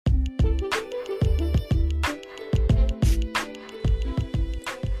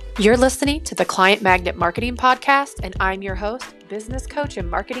You're listening to the Client Magnet Marketing Podcast, and I'm your host, business coach and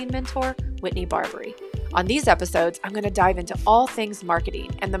marketing mentor, Whitney Barbary. On these episodes, I'm going to dive into all things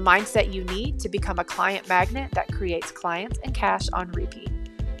marketing and the mindset you need to become a client magnet that creates clients and cash on repeat.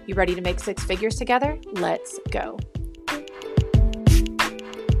 You ready to make six figures together? Let's go.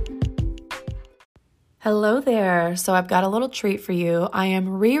 Hello there. So I've got a little treat for you. I am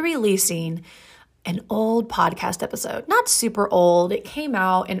re-releasing an old podcast episode, not super old. It came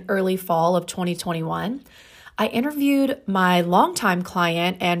out in early fall of 2021. I interviewed my longtime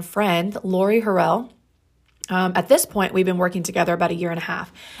client and friend, Lori Harrell. At this point, we've been working together about a year and a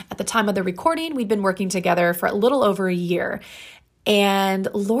half. At the time of the recording, we'd been working together for a little over a year. And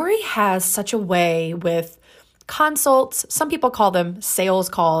Lori has such a way with consults. Some people call them sales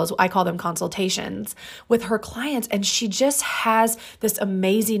calls. I call them consultations with her clients. And she just has this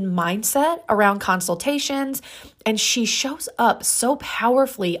amazing mindset around consultations. And she shows up so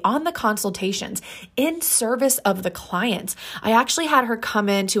powerfully on the consultations in service of the clients. I actually had her come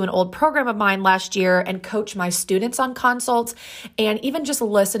into an old program of mine last year and coach my students on consults. And even just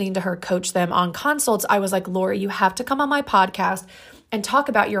listening to her coach them on consults, I was like, Lori, you have to come on my podcast and talk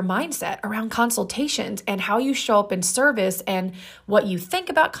about your mindset around consultations and how you show up in service and what you think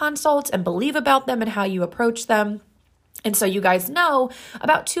about consults and believe about them and how you approach them. And so you guys know,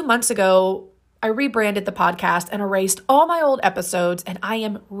 about 2 months ago, I rebranded the podcast and erased all my old episodes, and I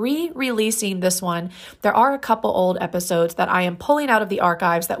am re-releasing this one. There are a couple old episodes that I am pulling out of the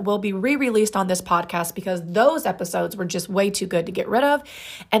archives that will be re-released on this podcast because those episodes were just way too good to get rid of,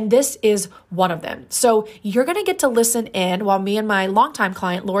 and this is one of them. So you're going to get to listen in while me and my longtime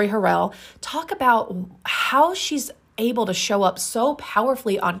client, Lori Harrell, talk about how she's able to show up so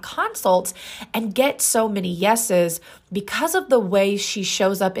powerfully on consults and get so many yeses because of the way she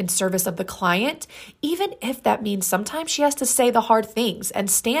shows up in service of the client, even if that means sometimes she has to say the hard things and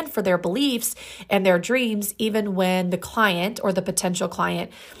stand for their beliefs and their dreams, even when the client or the potential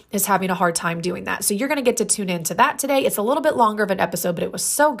client is having a hard time doing that. So you're going to get to tune into that today. It's a little bit longer of an episode, but it was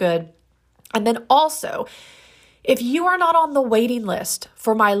so good. And then also, if you are not on the waiting list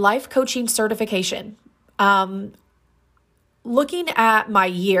for my life coaching certification, looking at my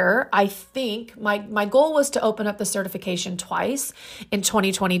year, I think my goal was to open up the certification twice in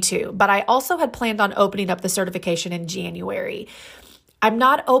 2022, but I also had planned on opening up the certification in January. I'm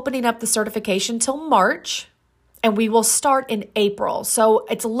not opening up the certification till March, and we will start in April. So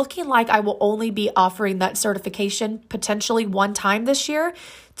it's looking like I will only be offering that certification potentially one time this year.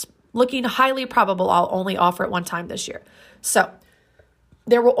 It's looking highly probable I'll only offer it one time this year. So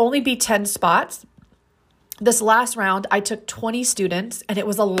there will only be 10 spots. This last round, I took 20 students, and it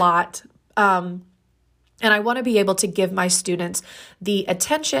was a lot. And I want to be able to give my students the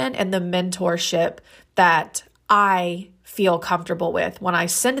attention and the mentorship that I feel comfortable with when I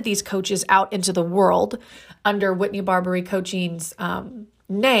send these coaches out into the world under Whitney Barbary Coaching's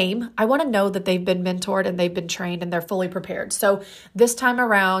name. I want to know that they've been mentored and they've been trained and they're fully prepared. So this time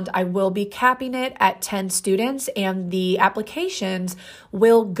around, I will be capping it at 10 students, and the applications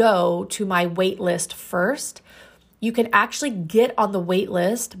will go to my wait list first. You can actually get on the wait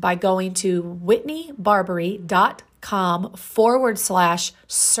list by going to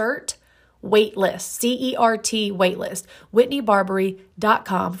whitneybarbary.com/cert waitlist, CERT waitlist,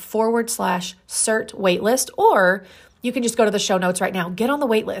 whitneybarbary.com/cert waitlist, or you can just go to the show notes right now, get on the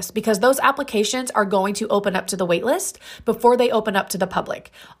wait list, because those applications are going to open up to the wait list before they open up to the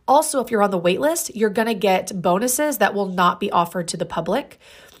public. Also, if you're on the wait list, you're going to get bonuses that will not be offered to the public.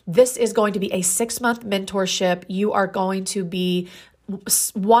 This is going to be a 6-month mentorship. You are going to be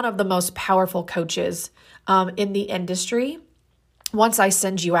one of the most powerful coaches in the industry. Once I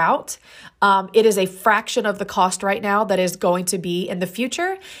send you out, it is a fraction of the cost right now that is going to be in the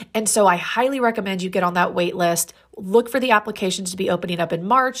future. And so I highly recommend you get on that wait list. Look for the applications to be opening up in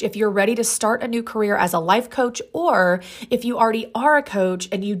March if you're ready to start a new career as a life coach, or if you already are a coach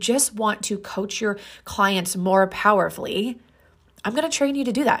and you just want to coach your clients more powerfully. I'm going to train you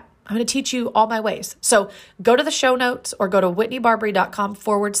to do that. I'm going to teach you all my ways. So go to the show notes or go to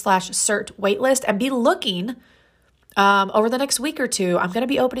whitneybarbary.com/cert waitlist and be looking. Over the next week or two, I'm going to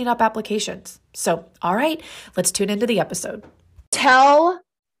be opening up applications. So, all right, let's tune into the episode. Tell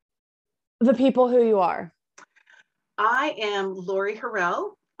the people who you are. I am Lori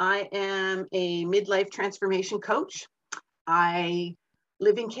Harrell. I am a midlife transformation coach. I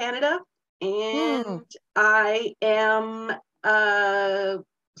live in Canada, and I am a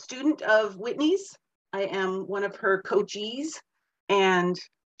student of Whitney's. I am one of her coachees, and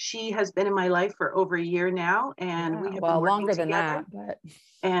she has been in my life for over a year now, and we have been working longer than together. that. But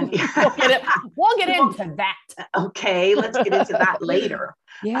And we'll get into that. Okay, let's get into that later.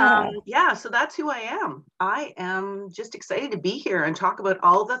 Yeah. Yeah, so that's who I am. I am just excited to be here and talk about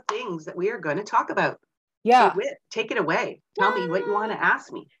all the things that we are going to talk about. So, Yeah. Whit, take it away. Tell me what you want to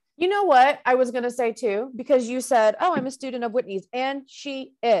ask me. You know what I was going to say too, because you said, oh, I'm a student of Whitney's, and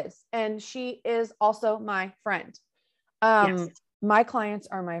she is. And she is also my friend. Yes, My clients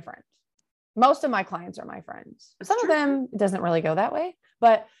are my friends. Most of my clients are my friends. that's Some of true. them it doesn't really go that way,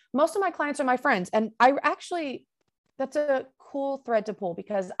 but most of my clients are my friends. And I actually, that's a cool thread to pull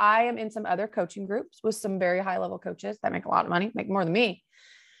because I am in some other coaching groups with some very high level coaches that make a lot of money, make more than me.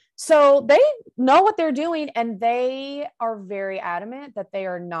 So they know what they're doing and they are very adamant that they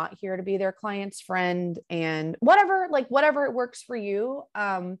are not here to be their client's friend and whatever, like whatever it works for you.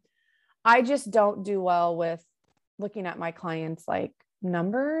 I just don't do well with looking at my clients like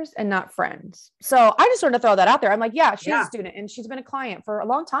numbers and not friends. So I just sort of throw that out there. I'm like, yeah, she's a student and she's been a client for a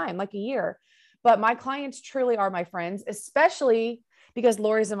long time, like a year, but my clients truly are my friends, especially because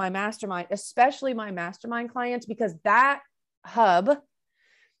Lori's in my mastermind, especially my mastermind clients, because that hub,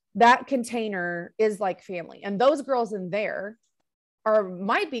 that container is like family. And those girls in there are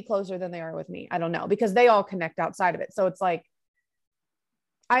might be closer than they are with me. I don't know, because they all connect outside of it. So it's like,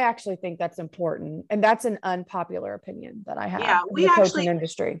 I actually think that's important. And that's an unpopular opinion that I have Yeah, in we the coaching actually,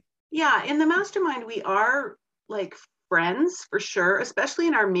 industry. yeah, in the mastermind, we are like friends for sure, especially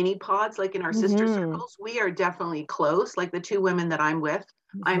in our mini pods, like in our sister Mm-hmm. circles. We are definitely close. Like the two women that I'm with,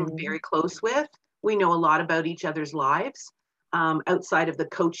 I'm Mm-hmm. very close with. We know a lot about each other's lives outside of the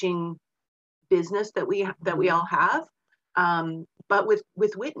coaching business that we all have. But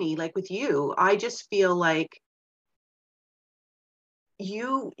with Whitney, like with you, I just feel like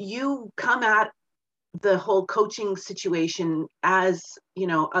you come at the whole coaching situation as, you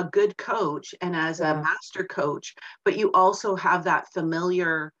know, a good coach and as a Yeah. master coach, but you also have that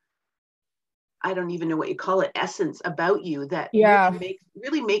familiar, I don't even know what you call it, essence about you that Yeah.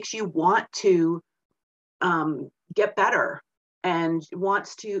 really makes you want to get better and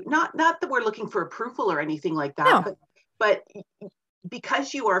wants to, not that we're looking for approval or anything like that, No. but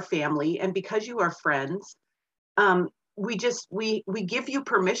because you are family and because you are friends, um, we give you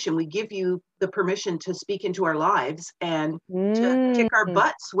permission. We give you the permission to speak into our lives and to kick our Mm-hmm.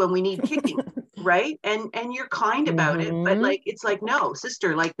 butts when we need kicking, right? And you're kind about it, but Mm-hmm. like it's like, no,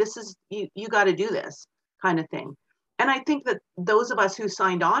 sister, like this is you got to do this kind of thing. And I think that those of us who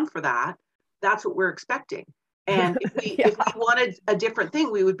signed on for that, that's what we're expecting. And if we Yeah. wanted a different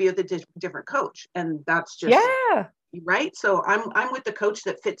thing, we would be with a different coach, and that's just Yeah. right. So I'm with the coach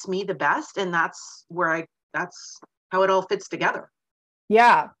that fits me the best, and that's how it all fits together.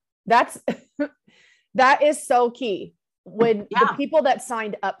 Yeah. That's that is so key when the Yeah, people that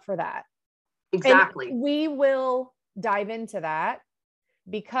signed up for that. And exactly. we will dive into that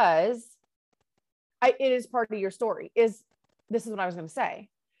because it is part of your story. Is this is what I was going to say.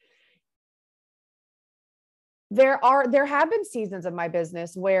 There have been seasons of my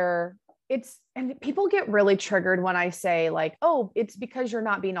business where and people get really triggered when I say like, oh, it's because you're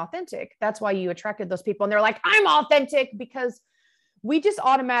not being authentic. That's why you attracted those people. And they're like, I'm authentic, because we just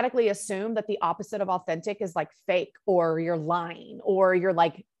automatically assume that the opposite of authentic is like fake, or you're lying, or you're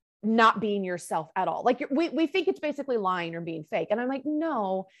like not being yourself at all. Like we think it's basically lying or being fake. And I'm like,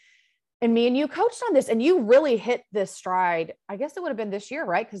 no. And me and you coached on this and you really hit this stride. I guess it would have been this year,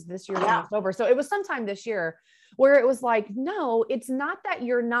 right? Because this year's Yeah, almost over. So it was sometime this year where it was like, no, it's not that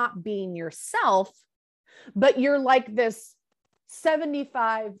you're not being yourself, but you're like this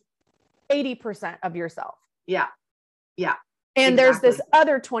 75, 80% of yourself. yeah, yeah, And there's exactly. this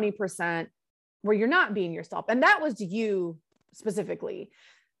other 20% where you're not being yourself. And that was you specifically.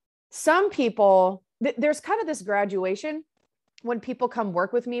 Some people, there's kind of this graduation when people come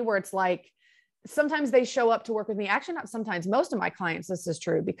work with me where it's like, sometimes they show up to work with me. Actually, not sometimes, most of my clients, this is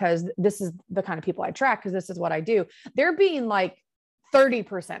true because this is the kind of people I attract because this is what I do. They're being like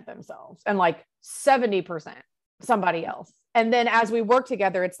 30% themselves and like 70% somebody else. And then as we work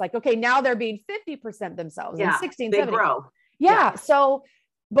together, it's like, okay, now they're being 50% themselves and Yeah, 60 and they 70. grow. Yeah. So,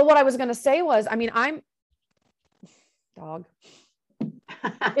 but what I was going to say was, I mean, I'm dog.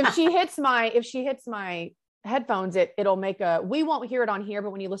 If she hits my headphones, it'll make we won't hear it on here,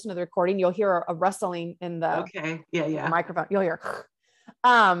 but when you listen to the recording, you'll hear a rustling in the Okay. Yeah. microphone. You'll hear.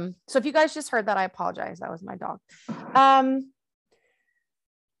 So if you guys just heard that, I apologize. That was my dog.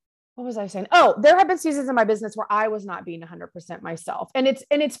 What was I saying? Oh, there have been seasons in my business where I was not being 100% myself. And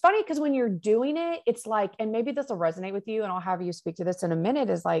it's funny because when you're doing it, it's like, and maybe this will resonate with you and I'll have you speak to this in a minute,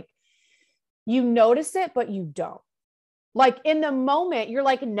 is like, you notice it, but you don't. Like in the moment, you're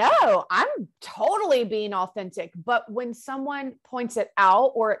like, no, I'm totally being authentic. But when someone points it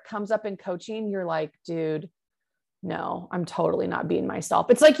out or it comes up in coaching, you're like, dude, no, I'm totally not being myself.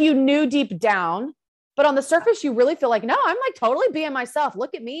 It's like you knew deep down, but on the surface, you really feel like, no, I'm like totally being myself.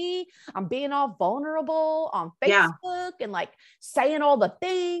 Look at me. I'm being all vulnerable on Yeah, Facebook and like saying all the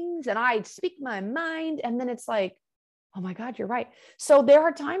things, and I speak my mind. And then it's like, oh my God, you're right. So there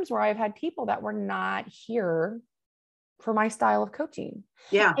are times where I've had people that were not here for my style of coaching.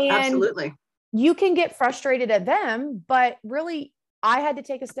 yeah, And absolutely. you can get frustrated at them, but really, I had to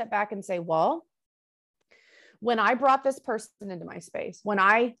take a step back and say, well, when I brought this person into my space, when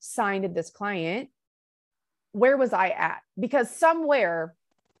I signed this client, where was I at? Because somewhere,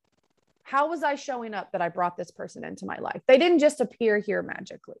 how was I showing up that I brought this person into my life? They didn't just appear here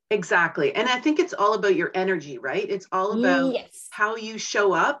magically. Exactly. And I think it's all about your energy, right? It's all about Yes. how you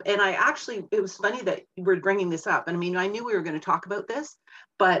show up. And I actually, it was funny that we're bringing this up. And I mean, I knew we were going to talk about this,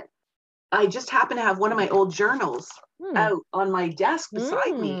 but I just happen to have one of my old journals out on my desk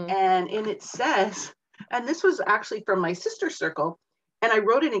beside me. And in it says, and this was actually from my sister circle, and I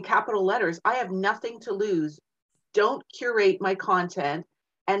wrote it in capital letters, I have nothing to lose. Don't curate my content,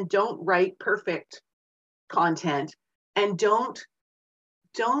 and don't write perfect content, and don't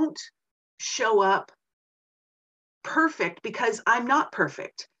show up perfect because I'm not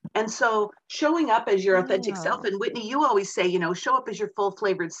perfect. And so showing up as your authentic self, and Whitney, you always say, show up as your full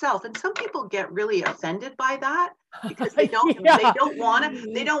flavored self. And some people get really offended by that because they don't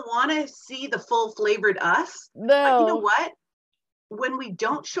want to see the full flavored us. No. But you know what? When we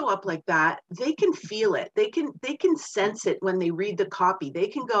don't show up like that, they can feel it. They can sense it when they read the copy. They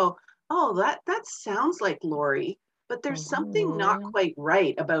can go, oh, that sounds like Lori, but there's something not quite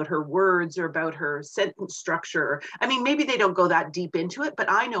right about her words or about her sentence structure. I mean, maybe they don't go that deep into it,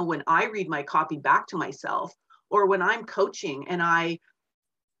 but I know when I read my copy back to myself, or when I'm coaching and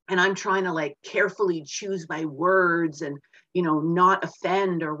I'm trying to like carefully choose my words and, not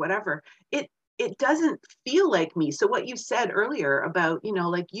offend or whatever, it doesn't feel like me. So what you said earlier about,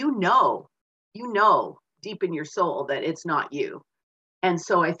 like, deep in your soul that it's not you. And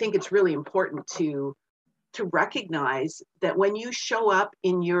so I think it's really important to recognize that when you show up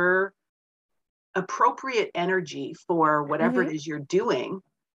in your appropriate energy for whatever it is you're doing,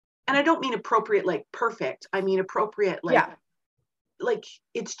 and I don't mean appropriate like perfect, I mean appropriate like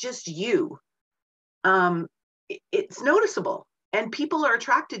it's just you. It's noticeable and people are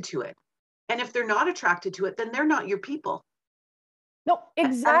attracted to it. And if they're not attracted to it, then they're not your people. No,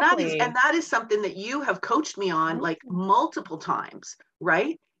 exactly. And that is something that you have coached me on like multiple times,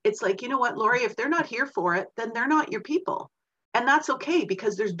 right? It's like, you know what, Lori, if they're not here for it, then they're not your people. And that's okay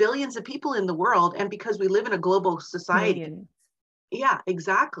because there's billions of people in the world. And because we live in a global society. Billions. Yeah,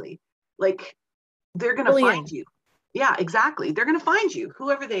 exactly. Like they're going to find you. Yeah, exactly. They're going to find you,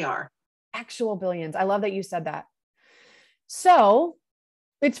 whoever they are. Actual billions. I love that you said that. So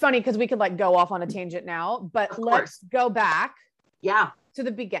it's funny because we could like go off on a tangent now, but let's go back. Yeah. To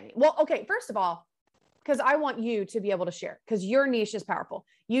the beginning. Well, okay. First of all, because I want you to be able to share because your niche is powerful.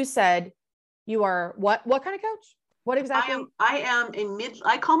 You said you are what kind of coach? What exactly?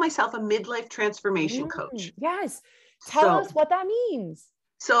 I call myself a midlife transformation coach. Yes. Tell us what that means.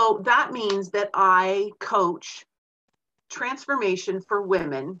 So that means that I coach transformation for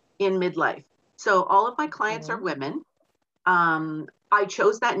women in midlife. So all of my clients are women. I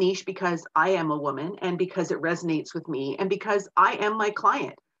chose that niche because I am a woman and because it resonates with me and because I am my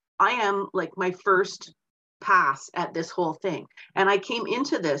client. I am like my first pass at this whole thing. And I came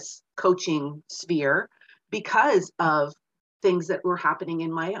into this coaching sphere because of things that were happening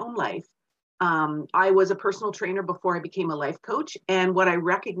in my own life. I was a personal trainer before I became a life coach. And what I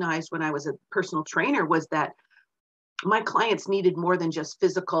recognized when I was a personal trainer was that my clients needed more than just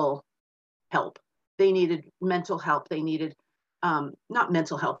physical help. They needed mental help. They needed not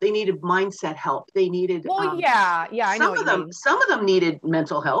mental help. They needed mindset help. They needed. I know. Some of them needed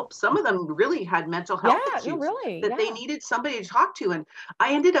mental help. Some of them really had mental health issues they needed somebody to talk to. And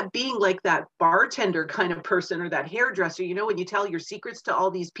I ended up being like that bartender kind of person or that hairdresser. When you tell your secrets to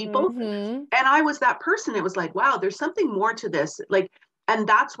all these people. And I was that person. It was like, wow, there's something more to this. Like, and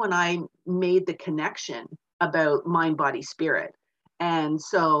that's when I made the connection about mind, body, spirit. And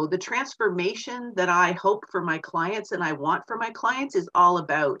so the transformation that I hope for my clients and I want for my clients is all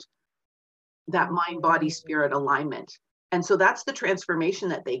about that mind, body, spirit alignment. And so that's the transformation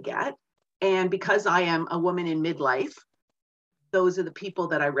that they get. And because I am a woman in midlife, those are the people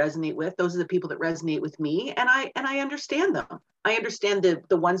that I resonate with. Those are the people that resonate with me. And I understand them. I understand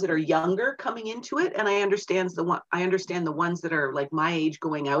the ones that are younger coming into it. And I understand the ones that are like my age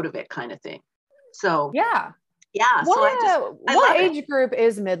going out of it kind of thing. So yeah. Yeah. So I What love it. age group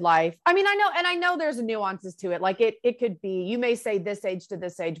is midlife? I mean, I know there's nuances to it. Like it could be, you may say this age to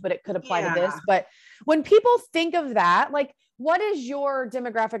this age, but it could apply to this. Yeah. But when people think of that, like, what is your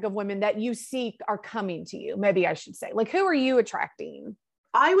demographic of women that you seek are coming to you? Maybe I should say, like, who are you attracting?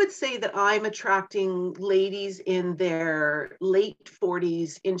 I would say that I'm attracting ladies in their late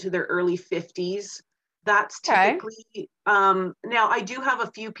 40s into their early 50s. That's Okay. typically, now I do have a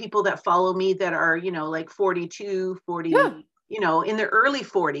few people that follow me that are, like 42, Yeah. 40, in their early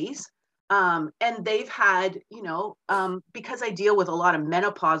 40s. And they've had, because I deal with a lot of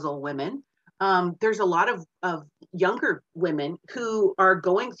menopausal women, there's a lot of younger women who are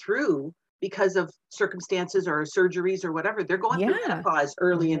going through, because of circumstances or surgeries or whatever, they're going through Yeah. menopause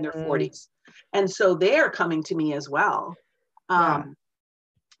early in their 40s. And so they're coming to me as well. Yeah.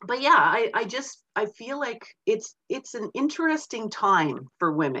 But yeah, I feel like it's an interesting time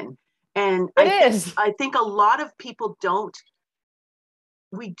for women. And It is. I think a lot of people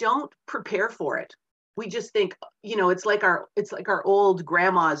we don't prepare for it. We just think, it's like our old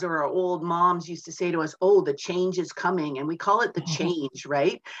grandmas or our old moms used to say to us, oh, the change is coming. And we call it the change,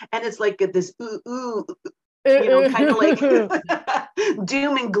 right? And it's like this kind of like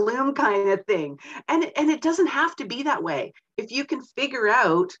doom and gloom kind of thing. And it doesn't have to be that way. If you can figure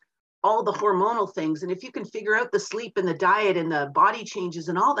out all the hormonal things, and if you can figure out the sleep and the diet and the body changes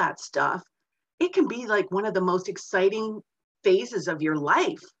and all that stuff, it can be like one of the most exciting phases of your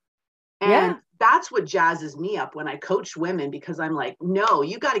life. And that's what jazzes me up when I coach women, because I'm like, no,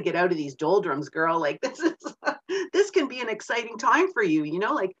 you got to get out of these doldrums, girl. Like this can be an exciting time for you,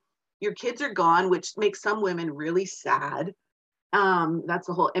 like your kids are gone, which makes some women really sad. That's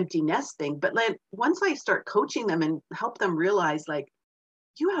the whole empty nest thing. But like once I start coaching them and help them realize, like,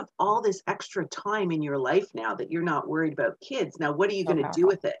 you have all this extra time in your life now that you're not worried about kids. Now, what are you going to do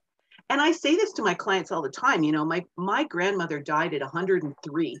with it? And I say this to my clients all the time. My grandmother died at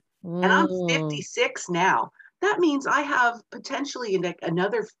 103 and I'm 56 now. That means I have potentially like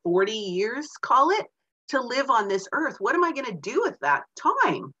another 40 years, call it, to live on this earth. What am I going to do with that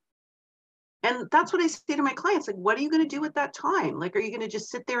time? And that's what I say to my clients. Like, what are you going to do with that time? Like, are you going to just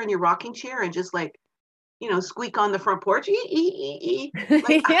sit there in your rocking chair and just like, squeak on the front porch?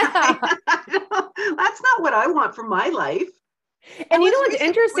 Like, Yeah. That's not what I want for my life. And you know what's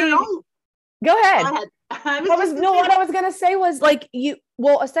interesting? Go ahead. Go ahead. What I was going to say was like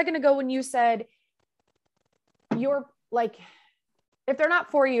a second ago when you said you're like, if they're not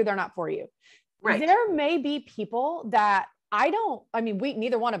for you, they're not for you. Right. There may be people that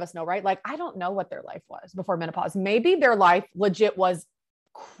neither one of us know, right? Like, I don't know what their life was before menopause. Maybe their life legit was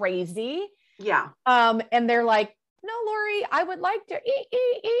crazy. Yeah. And they're like, no, Lori, I would like to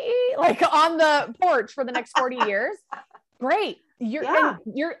like on the porch for the next 40 years. Great.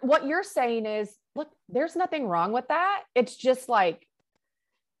 What you're saying is, look, there's nothing wrong with that. It's just like,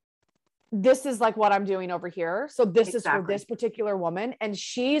 this is like what I'm doing over here. So this is for this particular woman. And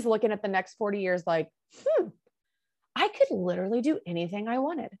she's looking at the next 40 years like, I could literally do anything I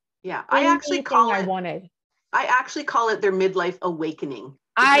wanted. Yeah. I actually call it their midlife awakening.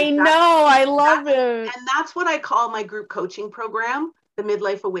 I know. I love it. And that's what I call my group coaching program, the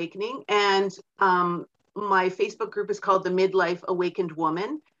Midlife Awakening. And my Facebook group is called the Midlife Awakened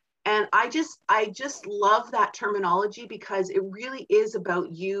Woman. And I just love that terminology, because it really is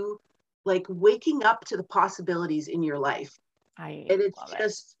about you like waking up to the possibilities in your life. And it's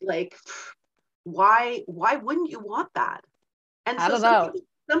just like, why wouldn't you want that? And so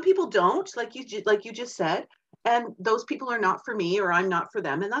some people don't, like you just said, and those people are not for me, or I'm not for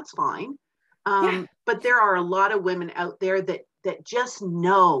them, and that's fine. But there are a lot of women out there that just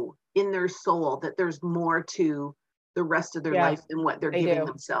know in their soul that there's more to the rest of their life than what they're giving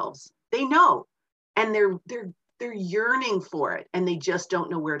themselves. They know, and they're yearning for it, and they just don't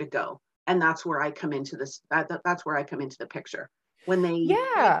know where to go. And that's where I come into this. That's where I come into the picture. When they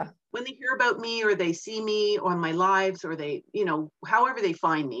hear about me, or they see me on my lives, or they, however they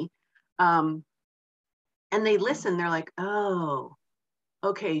find me, and they listen, they're like, oh,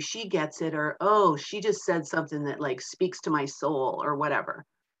 okay, she gets it, or oh, she just said something that like speaks to my soul, or whatever.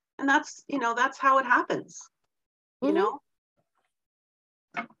 And that's how it happens. I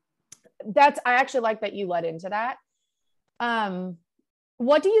actually like that you led into that.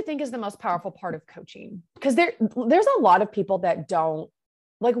 What do you think is the most powerful part of coaching? Because there's a lot of people that don't,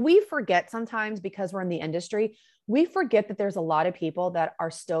 like, we forget sometimes, because we're in the industry, we forget that there's a lot of people that are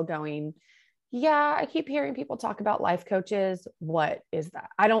still going, yeah, I keep hearing people talk about life coaches. What is that?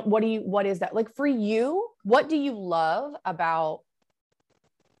 What is that? Like, for you, what do you love about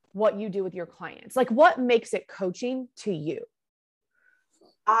what you do with your clients? Like, what makes it coaching to you?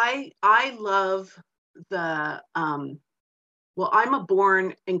 I love well, I'm a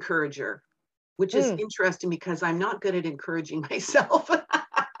born encourager, which is interesting because I'm not good at encouraging myself, but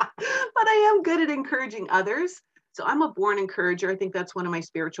I am good at encouraging others. So I'm a born encourager. I think that's one of my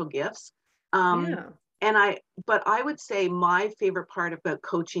spiritual gifts. Yeah. But I would say my favorite part about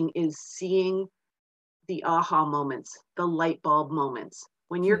coaching is seeing the aha moments, the light bulb moments.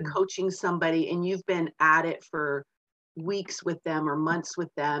 When you're coaching somebody and you've been at it for weeks with them or months with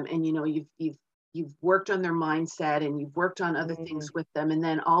them, and you know you've worked on their mindset and you've worked on other things with them, and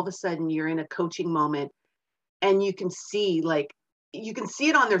then all of a sudden you're in a coaching moment and you can see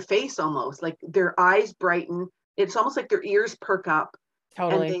it on their face, almost like their eyes brighten. It's almost like their ears perk up.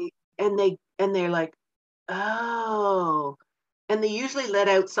 Totally. And they're like, oh, and they usually let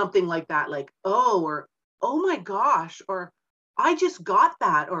out something like that, like, oh, or oh my gosh, or I just got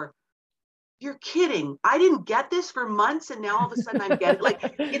that, or you're kidding, I didn't get this for months and now all of a sudden I'm getting, like,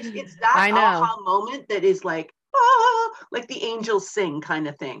 it's that aha moment that is like, oh, like the angels sing kind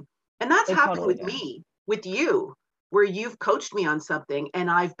of thing. And that's happened with me, with you, where you've coached me on something and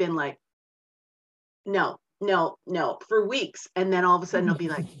I've been like, no, for weeks. And then all of a sudden I'll be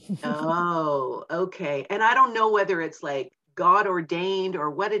like, oh, okay. And I don't know whether it's like God ordained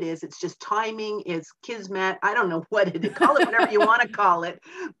or what it is. It's just timing, it's kismet. I don't know what it is. Call it whatever you want to call it,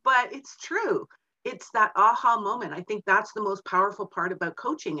 but it's true. It's that aha moment. I think that's the most powerful part about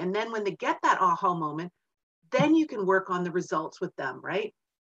coaching. And then when they get that aha moment, then you can work on the results with them, right?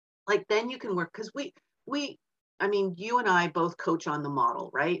 Like then you can work, because I mean, you and I both coach on the model,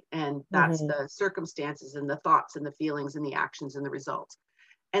 right? And that's the circumstances and the thoughts and the feelings and the actions and the results.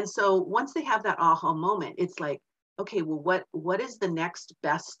 And so once they have that aha moment, it's like, okay, well, what is the next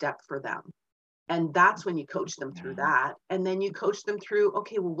best step for them? And that's when you coach them through that. And then you coach them through,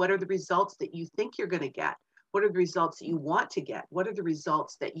 okay, well, what are the results that you think you're going to get? What are the results that you want to get? What are the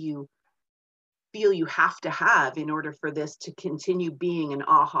results that you feel you have to have in order for this to continue being an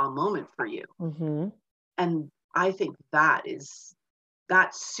aha moment for you? And I think that's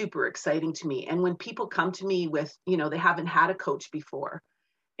super exciting to me. And when people come to me with, they haven't had a coach before,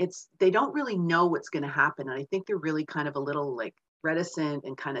 they don't really know what's going to happen. And I think they're really kind of a little like reticent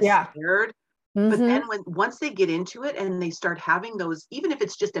and kind of scared. But then once they get into it and they start having those, even if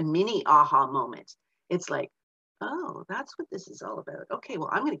it's just a mini aha moment, it's like, oh, that's what this is all about. Okay, well,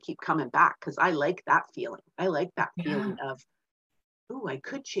 I'm going to keep coming back because I like that feeling. I like that feeling of, oh, I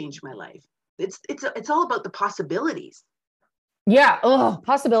could change my life. It's all about the possibilities. Yeah. Oh,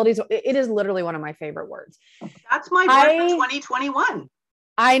 possibilities. It is literally one of my favorite words. That's my word for 2021.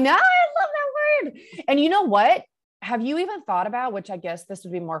 I know. I love that word. And you know what? Have you even thought about, which I guess this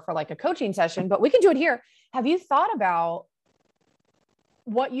would be more for like a coaching session, but we can do it here. Have you thought about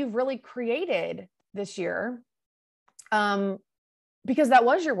what you've really created this year? Because that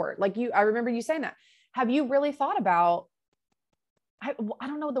was your word. Like I remember you saying that. Have you really thought about, I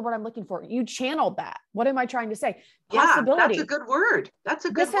don't know the word I'm looking for. You channeled that. What am I trying to say? Possibility. Yeah, that's a good word.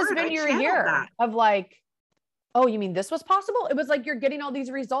 This has been your year of like, oh, you mean this was possible? It was like, you're getting all these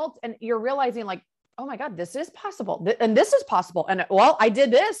results and you're realizing like, oh my God, this is possible. And this is possible. And well, I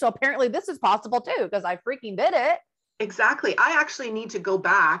did this. So apparently this is possible too, because I freaking did it. Exactly. I actually need to go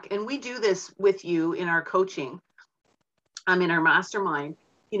back, and we do this with you in our coaching. In our mastermind,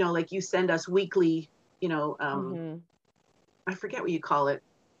 like you send us weekly, I forget what you call it.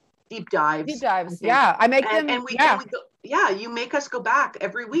 Deep dives. Yeah. I make them. And we go, you make us go back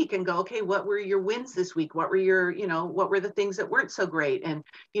every week and go, okay, what were your wins this week? What were what were the things that weren't so great? And,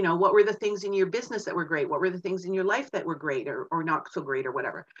 what were the things in your business that were great? What were the things in your life that were great or not so great or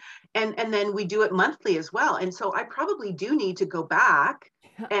whatever? And then we do it monthly as well. And so I probably do need to go back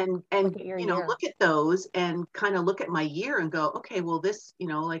and look at those and kind of look at my year and go, okay, well, this,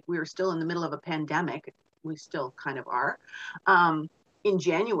 like we were still in the middle of a pandemic. We still kind of are. In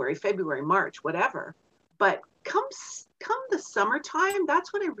January, February, March, whatever. But come the summertime,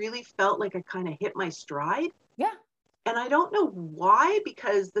 that's when I really felt like I kind of hit my stride. Yeah. And I don't know why,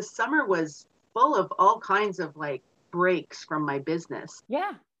 because the summer was full of all kinds of like breaks from my business.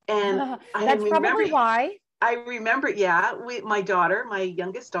 Yeah. And that's probably why. I remember, my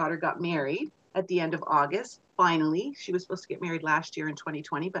youngest daughter got married at the end of August. Finally, she was supposed to get married last year in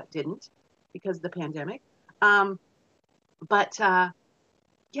 2020, but didn't because of the pandemic.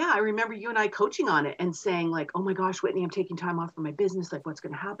 I remember you and I coaching on it and saying like, oh my gosh, Whitney, I'm taking time off from my business. Like, what's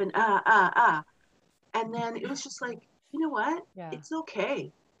going to happen? And then it was just like, you know what? Yeah. It's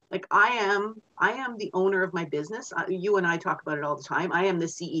okay. Like I am the owner of my business. You and I talk about it all the time. I am the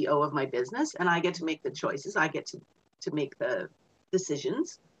CEO of my business and I get to make the choices. I get to make the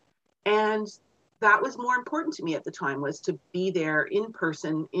decisions. And that was more important to me at the time, was to be there in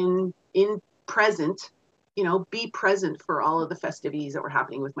person, in present, be present for all of the festivities that were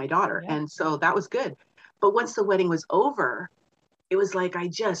happening with my daughter. Yeah. And so that was good. But once the wedding was over, it was like I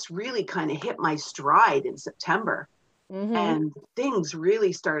just really kind of hit my stride in September. Mm-hmm. And things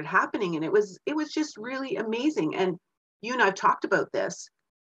really started happening. And it was just really amazing. And you and I've talked about this,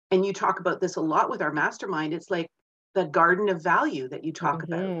 and you talk about this a lot with our mastermind. It's like the garden of value that you talk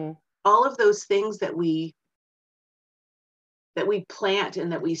about. All of those things that we plant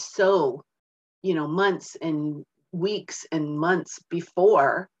and that we sow, months and weeks and months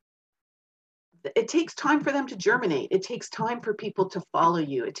before, it takes time for them to germinate. It takes time for people to follow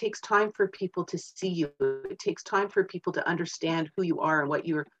you. It takes time for people to see you. It takes time for people to understand who you are and what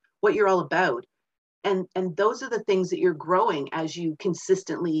you're all about. And those are the things that you're growing as you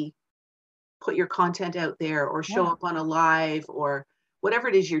consistently put your content out there or show up on a live or whatever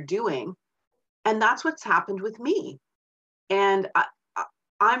it is you're doing. And that's what's happened with me. And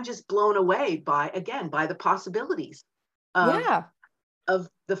I'm just blown away by the possibilities of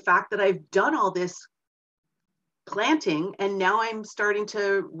the fact that I've done all this planting, and now I'm starting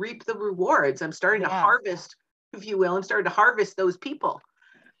to reap the rewards. I'm starting to harvest, if you will. I'm starting to harvest those people,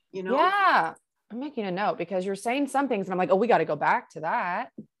 Yeah. I'm making a note because you're saying some things and I'm like, oh, we got to go back to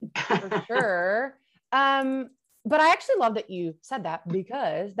that for sure. But I actually love that you said that,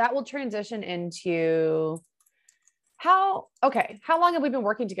 because that will transition into how long have we been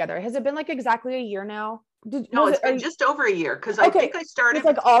working together? Has it been like exactly a year now? No, it's been just over a year, because I think I started. It's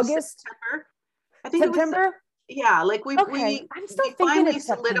like August, September. I think September. Like we finally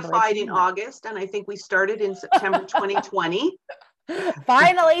solidified in August, and I think we started in September 2020.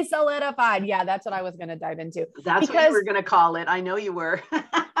 Finally solidified. Yeah, that's what I was going to dive into. That's what you were going to call it. I know you were.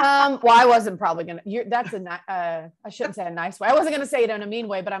 Well, I wasn't probably going to. That's I shouldn't say a nice way. I wasn't going to say it in a mean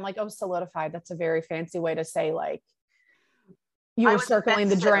way, but I'm like, oh, solidified. That's a very fancy way to say like you were circling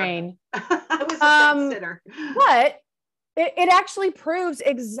the drain. I was a fence sitter. But it actually proves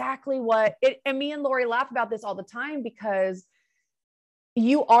exactly what it. And me and Lori laugh about this all the time, because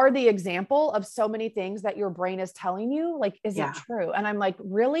you are the example of so many things that your brain is telling you, like, is it true? And I'm like,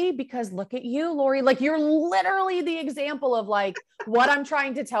 really? Because look at you, Lori, like you're literally the example of like what I'm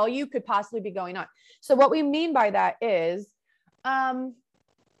trying to tell you could possibly be going on. So what we mean by that is,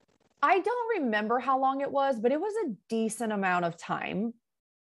 I don't remember how long it was, but it was a decent amount of time.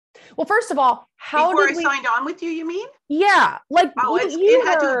 Well, first of all, before I signed on with you, you mean? Yeah. Like, it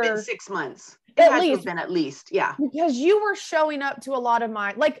had to have been 6 months. At least. Yeah. Because you were showing up to a lot of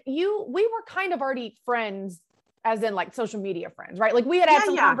we were kind of already friends, as in like social media friends, right? Like we had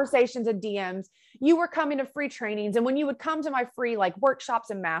some conversations and DMs. You were coming to free trainings. And when you would come to my free like workshops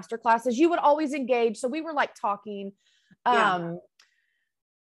and master classes, you would always engage. So we were like talking.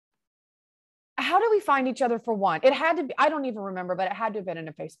 How do we find each other for one? It had to be, I don't even remember, but it had to have been in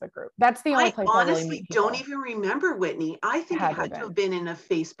a Facebook group. That's the only place I really meet people. Don't even remember, Whitney. I think it had to have been in a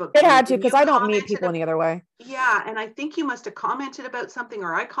Facebook group. It had to, because I don't meet people any other way. Yeah. And I think you must have commented about something,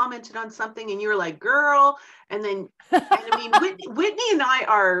 or I commented on something and you were like, girl. And then, I mean, Whitney and I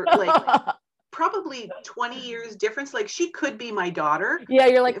are like probably 20 years difference. Like she could be my daughter. Yeah.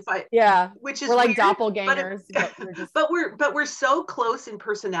 You're like, which is we're like weird, doppelgangers. but we're so close in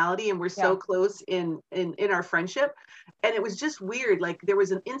personality, and we're so close in our friendship. And it was just weird. Like there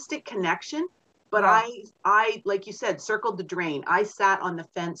was an instant connection, but I, like you said, circled the drain. I sat on the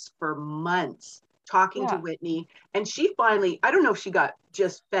fence for months talking to Whitney, and she finally, I don't know if she got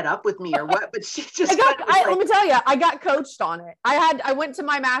just fed up with me or what, but she just let me tell you, I got coached on it. I went to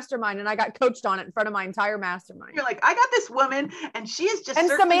my mastermind and I got coached on it in front of my entire mastermind. You're like, I got this woman and she is just, and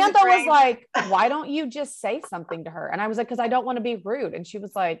Samantha was like, why don't you just say something to her? And I was like, because I don't want to be rude. And she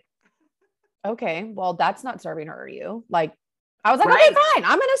was like, okay, well, that's not serving her or you. Like, I was like, okay, fine,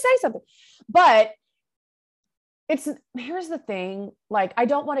 I'm going to say something. But here's the thing. Like, I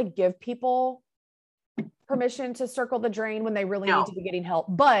don't want to give people permission to circle the drain when they really need to be getting help.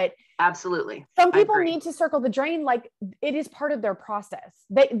 But absolutely, some people need to circle the drain. Like it is part of their process.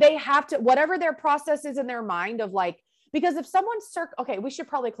 They have to, whatever their process is in their mind of like, because if someone's okay, we should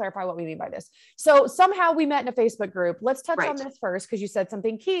probably clarify what we mean by this. So somehow we met in a Facebook group. Let's touch on this first, because you said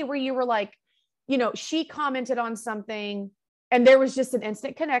something key where you were like, she commented on something and there was just an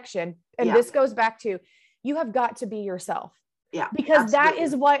instant connection. And this goes back to, you have got to be yourself. Yeah. Because that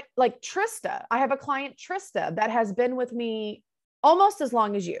is what, like Trista, I have a client, Trista, that has been with me almost as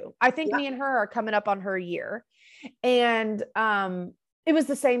long as you. I think me and her are coming up on her year. And it was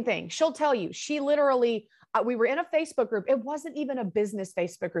the same thing. She'll tell you, she literally, we were in a Facebook group. It wasn't even a business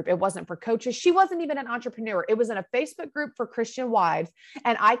Facebook group. It wasn't for coaches. She wasn't even an entrepreneur. It was in a Facebook group for Christian wives.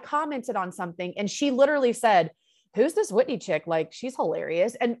 And I commented on something and she literally said, who's this Whitney chick? Like, she's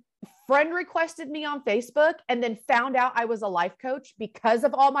hilarious. And friend requested me on Facebook and then found out I was a life coach because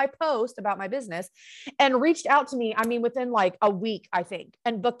of all my posts about my business and reached out to me. I mean, within like a week, I think,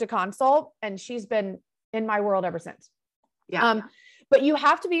 and booked a consult. And she's been in my world ever since. Yeah. But you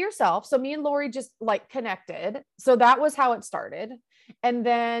have to be yourself. So me and Lori just like connected. So that was how it started. And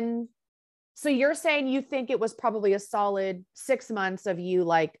then, so you're saying you think it was probably a solid 6 months of you,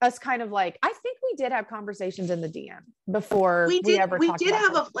 like us kind of like, I think we did have conversations in the DM before we did have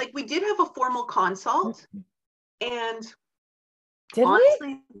a formal consult. And did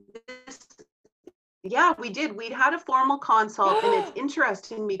honestly, we did. We'd had a formal consult, and it's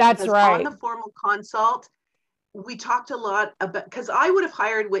interesting because That's right. on the formal consult, we talked a lot about, because I would have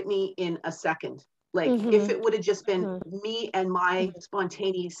hired Whitney in a second. Like if it would have just been me and my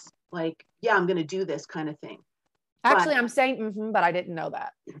spontaneous, like, yeah, I'm going to do this kind of thing. Actually, I'm saying, but I didn't know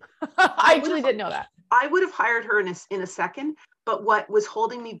that. I actually didn't know that. I would have hired her in a second, but what was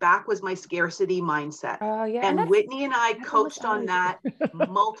holding me back was my scarcity mindset. Oh yeah. And Whitney and I coached on that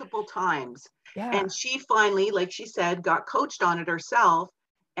multiple times. Yeah. And she finally, like she said, got coached on it herself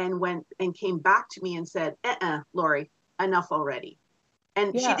and went and came back to me and said, Lori, enough already.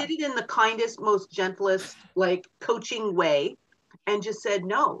 And she did it in the kindest, most gentlest, like coaching way, and just said,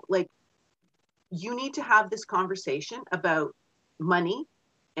 no, like, you need to have this conversation about money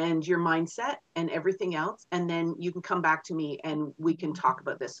and your mindset and everything else. And then you can come back to me and we can talk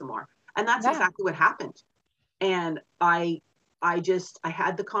about this some more. And that's exactly what happened. And I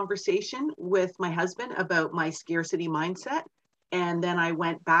had the conversation with my husband about my scarcity mindset. And then I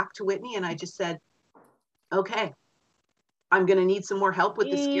went back to Whitney and I just said, okay, I'm going to need some more help with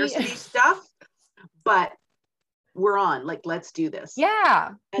the scarcity stuff, but we're on, like, let's do this.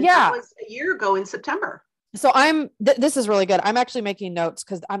 Yeah. And that was a year ago in September. So this is really good. I'm actually making notes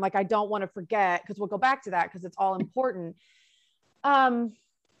because I'm like, I don't want to forget, because we'll go back to that because it's all important. I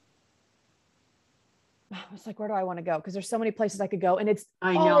was like, where do I want to go? Because there's so many places I could go, and it's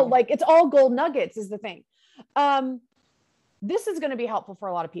all gold nuggets is the thing. This is going to be helpful for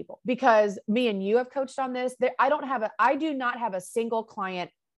a lot of people because me and you have coached on this. I do not have a single client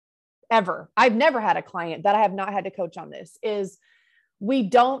ever. I've never had a client that I have not had to coach on this. Is we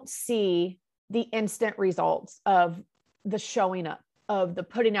don't see the instant results of the showing up, of the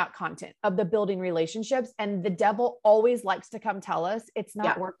putting out content, of the building relationships. And the devil always likes to come tell us it's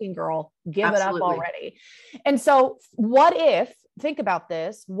not working, girl, give it up already. And so think about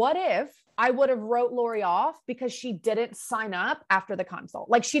this. What if I would have wrote Lori off because she didn't sign up after the consult?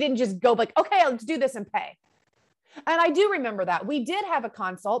 Like she didn't just go like, okay, let's do this and pay. And I do remember that we did have a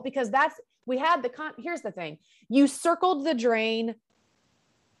consult because here's the thing. You circled the drain.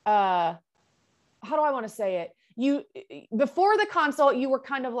 How do I want to say it? Before the consult, you were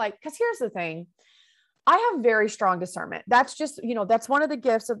kind of like, cause here's the thing. I have very strong discernment. That's just, that's one of the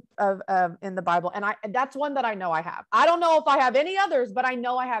gifts of in the Bible. And that's one that I know I have. I don't know if I have any others, but I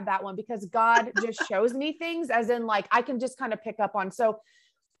know I have that one because God just shows me things as in like, I can just kind of pick up on. So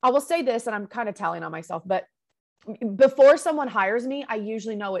I will say this, and I'm kind of telling on myself, but before someone hires me, I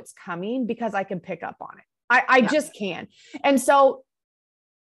usually know it's coming because I can pick up on it. I just can. And so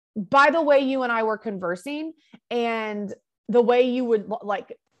by the way you and I were conversing and the way you would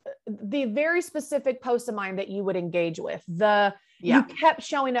like the very specific posts of mine that you would engage with, you kept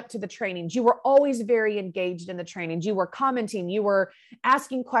showing up to the trainings. You were always very engaged in the trainings. You were commenting, you were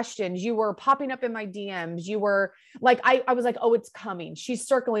asking questions, you were popping up in my DMs. You were like, I was like, oh, it's coming. She's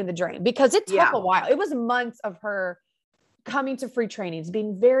circling the drain because it took a while. It was months of her coming to free trainings,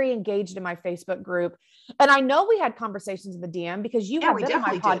 being very engaged in my Facebook group. And I know we had conversations in the DM because you have been on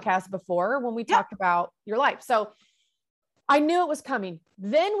my podcast before when we talked about your life. So I knew it was coming.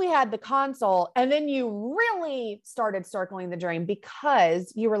 Then we had the consult, and then you really started circling the drain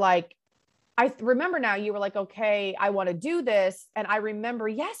because you were like, I remember now you were like, okay, I want to do this. And I remember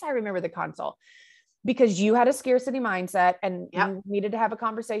the consult because you had a scarcity mindset and you needed to have a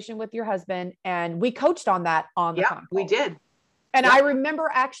conversation with your husband. And we coached on that on the consult. We did. And I remember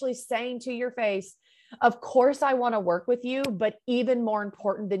actually saying to your face, of course I want to work with you, but even more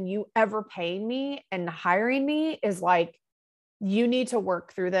important than you ever paying me and hiring me is like, you need to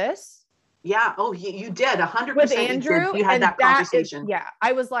work through this. Yeah. Oh, you did 100%. With Andrew. You had that conversation.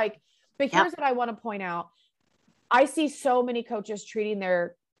 I was like, but here's what I want to point out. I see so many coaches treating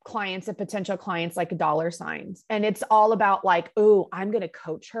their clients and potential clients like dollar signs. And it's all about like, oh, I'm going to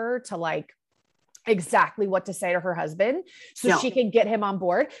coach her to like exactly what to say to her husband so she can get him on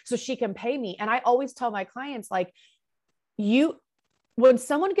board so she can pay me. And I always tell my clients, like when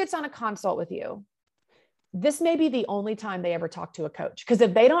someone gets on a consult with you, this may be the only time they ever talk to a coach. Because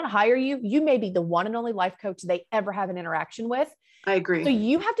if they don't hire you, you may be the one and only life coach they ever have an interaction with. I agree. So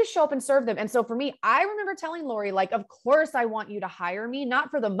you have to show up and serve them. And so for me, I remember telling Lori, like, of course I want you to hire me, not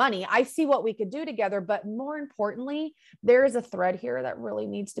for the money. I see what we could do together, but more importantly, there is a thread here that really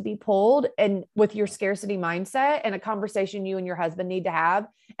needs to be pulled, and with your scarcity mindset, and a conversation you and your husband need to have.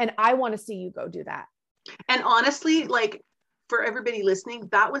 And I want to see you go do that. And honestly, like, for everybody listening,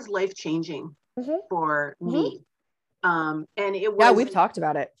 that was life-changing for me. And it was, yeah, we've talked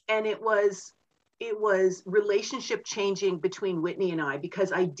about it. And it was relationship changing between Whitney and I,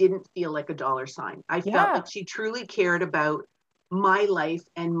 because I didn't feel like a dollar sign. I felt like she truly cared about my life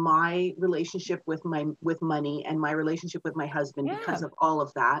and my relationship with money and my relationship with my husband because of all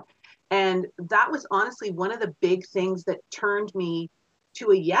of that. And that was honestly one of the big things that turned me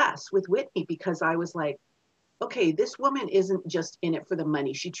to a yes with Whitney, because I was like, okay, this woman isn't just in it for the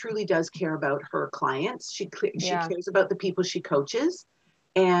money. She truly does care about her clients. She cares about the people she coaches.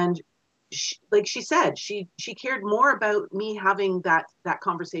 And like she said, she cared more about me having that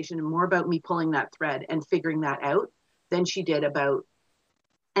conversation and more about me pulling that thread and figuring that out than she did about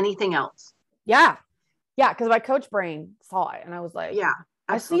anything else. Yeah. Yeah. Cause my coach brain saw it and I was like, yeah,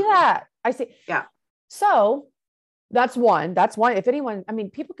 absolutely. I see that. I see. Yeah. So that's one. If anyone, I mean,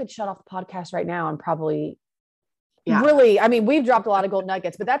 people could shut off the podcast right now and probably really, I mean, we've dropped a lot of gold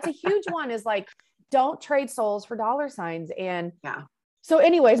nuggets, but that's a huge one, is like, don't trade souls for dollar signs. And so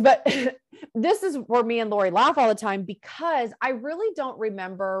anyways, but this is where me and Lori laugh all the time, because I really don't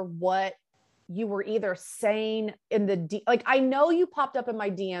remember what you were either saying in the, like, I know you popped up in my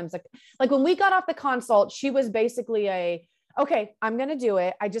DMs. Like when we got off the consult, she was basically okay, I'm going to do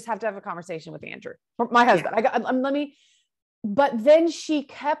it. I just have to have a conversation with Andrew, my husband. But then she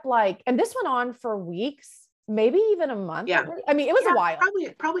kept like, and this went on for weeks, maybe even a month. Yeah. I mean, it was a while.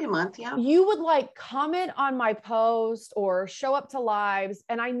 Probably a month. Yeah. You would like comment on my post or show up to lives.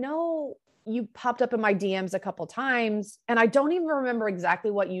 And I know you popped up in my DMs a couple times, and I don't even remember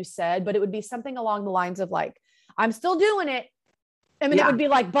exactly what you said, but it would be something along the lines of like, I'm still doing it. I mean, it would be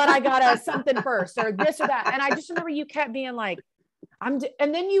like, but I gotta something first, or this or that. And I just remember you kept being like, and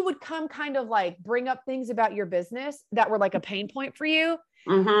then you would come kind of like bring up things about your business that were like a pain point for you.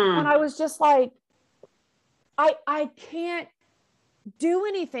 And I was just like, I can't do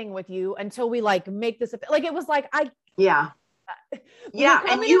anything with you until we like make this, like, it was like, and you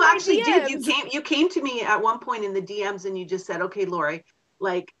actually DMs. You came to me at one point in the DMs and you just said, okay, Lori,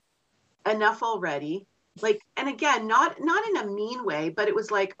 like, enough already. Like, and again, not in a mean way, but it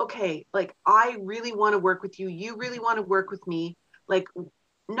was like, okay, like, I really want to work with you. You really want to work with me. Like,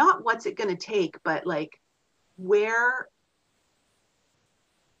 not what's it going to take, but like, where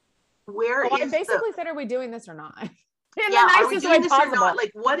I basically said, are we doing this or not? Are we doing this or not?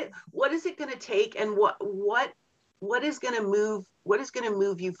 Like, what is it going to take, and what is going to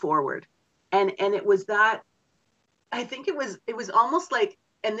move you forward? And it was that, I think it was almost like,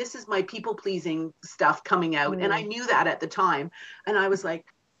 and this is my people pleasing stuff coming out. And I knew that at the time. And I was like,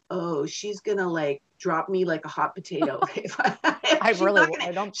 oh, she's going to like drop me like a hot potato. She's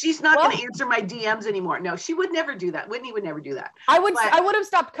not going to answer my DMs anymore. No, she would never do that. Whitney would never do that. I would have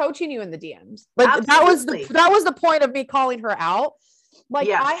stopped coaching you in the DMs. Like, that was the point of me calling her out. Like,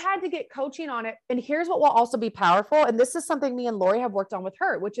 I had to get coaching on it. And here's what will also be powerful. And this is something me and Lori have worked on with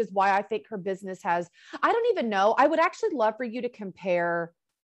her, which is why I think her business I don't even know. I would actually love for you to compare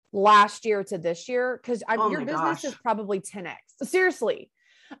last year to this year, because your business is probably 10x. Seriously.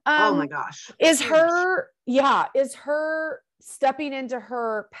 Oh my gosh. Is her stepping into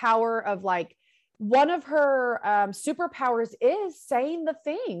her power of like, one of her superpowers is saying the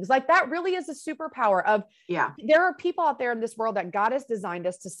things like that. Really is a superpower of, there are people out there in this world that God has designed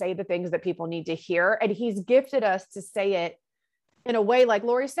us to say the things that people need to hear. And he's gifted us to say it in a way, like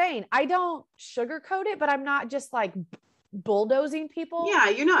Lori's saying, I don't sugarcoat it, but I'm not just like bulldozing people. Yeah,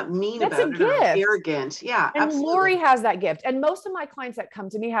 you're not mean about it or arrogant. Yeah, and absolutely. Lori has that gift. And most of my clients that come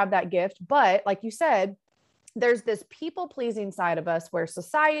to me have that gift. But like you said, there's this people pleasing side of us where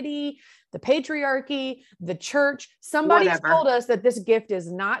society, the patriarchy, the church, somebody's told us that this gift is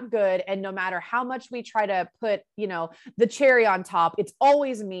not good. And no matter how much we try to put, the cherry on top, it's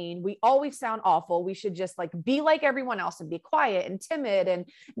always mean. We always sound awful. We should just like be like everyone else and be quiet and timid and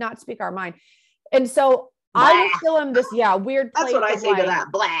not speak our mind. And so blah. I was still in this, weird place. That's what I say to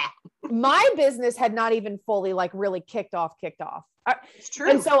that. Blah. My business had not even fully like really kicked off. It's true.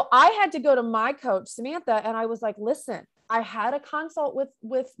 And so I had to go to my coach, Samantha, and I was like, listen, I had a consult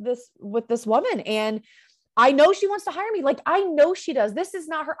with this woman, and I know she wants to hire me. Like, I know she does. This is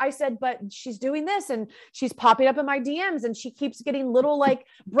not her. I said, but she's doing this and she's popping up in my DMs and she keeps getting little like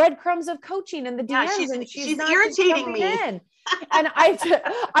breadcrumbs of coaching in the DMs and she's not irritating me. In. And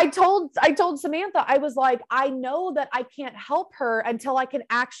I told Samantha, I was like, I know that I can't help her until I can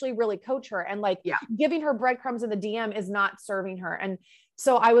actually really coach her. And like giving her breadcrumbs in the DM is not serving her. And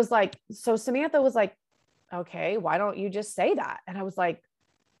so I was like, so Samantha was like, okay, why don't you just say that? And I was like,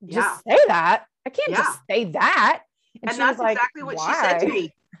 just say that. I can't just say that. And that's exactly what she said to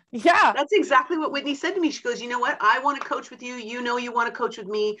me. Yeah. That's exactly what Whitney said to me. She goes, you know what? I want to coach with you. You know, you want to coach with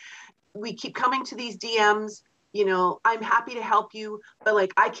me. We keep coming to these DMs. You know, I'm happy to help you, but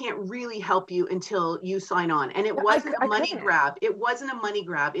like, I can't really help you until you sign on. And it wasn't a money grab. It wasn't a money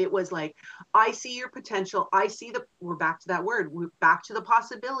grab. It was like, I see your potential. I see we're back to that word. We're back to the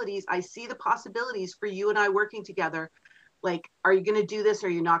possibilities. I see the possibilities for you and I working together. Like, are you going to do this or are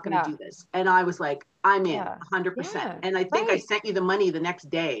you not going to do this? And I was like, I'm in 100%. Yeah, and I think I sent you the money the next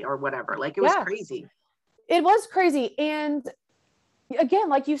day or whatever. Like, it was crazy. It was crazy. And again,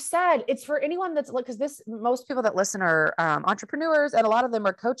 like you said, it's for anyone that's like, because most people that listen are entrepreneurs and a lot of them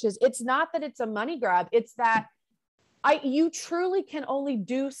are coaches. It's not that it's a money grab. It's that you truly can only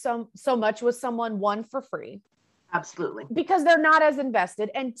do so much with someone, one, for free. Absolutely. Because they're not as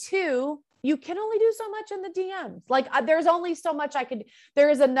invested. And two, you can only do so much in the DMs. Like there's only so much I could. There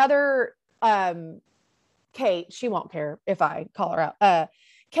is another Kate. She won't care if I call her out.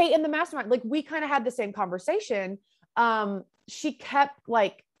 Kate in the mastermind. Like we kind of had the same conversation. She kept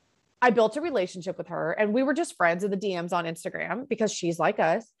like, I built a relationship with her and we were just friends in the DMs on Instagram because she's like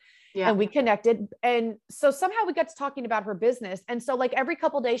us. Yeah. And we connected. And so somehow we got to talking about her business. And so like every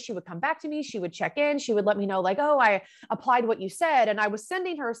couple of days she would come back to me, she would check in, she would let me know like, oh, I applied what you said. And I was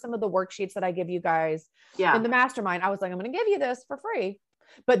sending her some of the worksheets that I give you guys in the mastermind. I was like, I'm going to give you this for free,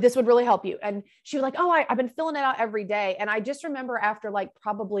 but this would really help you. And she was like, oh, I've been filling it out every day. And I just remember after like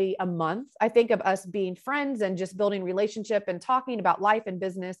probably a month, I think, of us being friends and just building relationship and talking about life and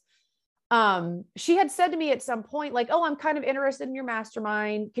business. She had said to me at some point, like, oh, I'm kind of interested in your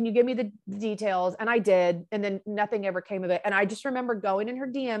mastermind. Can you give me the details? And I did. And then nothing ever came of it. And I just remember going in her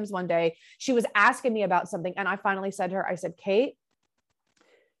DMs one day, she was asking me about something. And I finally said to her, I said, Kate,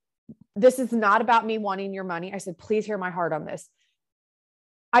 this is not about me wanting your money. I said, please hear my heart on this.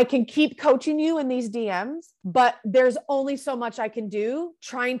 I can keep coaching you in these DMs, but there's only so much I can do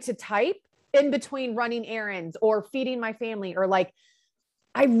trying to type in between running errands or feeding my family or like,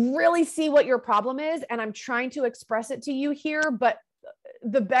 I really see what your problem is and I'm trying to express it to you here, but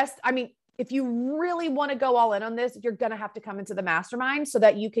the best, I mean, if you really want to go all in on this, you're going to have to come into the mastermind so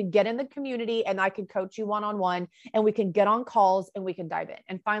that you can get in the community and I can coach you one-on-one and we can get on calls and we can dive in.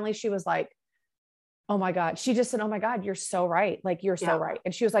 And finally she was like, oh my God. She just said, oh my God, you're so right. Like, you're so right.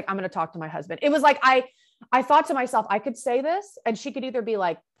 And she was like, I'm going to talk to my husband. It was like, I thought to myself, I could say this and she could either be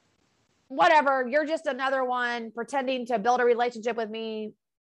like, whatever, you're just another one pretending to build a relationship with me.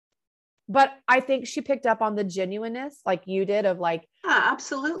 But I think she picked up on the genuineness like you did of like,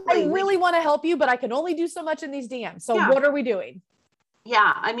 absolutely. I really want to help you, but I can only do so much in these DMs. So what are we doing?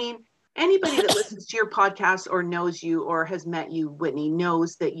 Yeah. I mean, anybody that listens to your podcast or knows you or has met you, Whitney,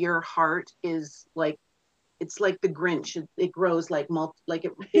 knows that your heart is like, it's like the Grinch. It grows like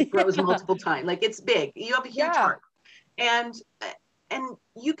it grows multiple times. Like it's big. You have a huge heart. And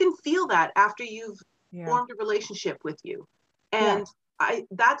you can feel that after you've formed a relationship with you. And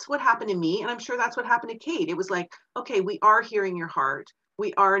that's what happened to me. And I'm sure that's what happened to Kate. It was like, okay, we are hearing your heart.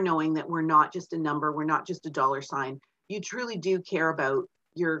 We are knowing that we're not just a number. We're not just a dollar sign. You truly do care about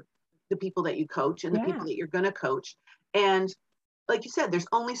the people that you coach and the people that you're going to coach. And like you said, there's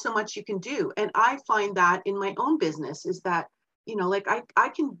only so much you can do. And I find that in my own business is that, you know, like I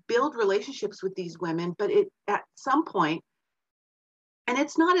can build relationships with these women, but at some point, and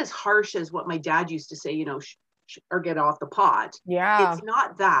it's not as harsh as what my dad used to say, you know, or get off the pot. Yeah. It's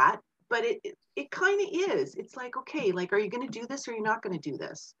not that, but it kind of is. It's like, okay, like, are you going to do this or you're not going to do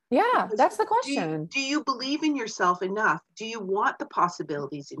this? Yeah. Because that's the question. Do you believe in yourself enough? Do you want the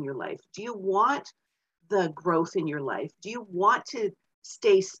possibilities in your life? Do you want the growth in your life? Do you want to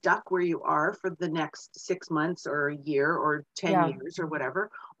stay stuck where you are for the next 6 months or a year or 10 years or whatever?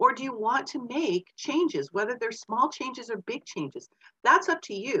 Or do you want to make changes, whether they're small changes or big changes? That's up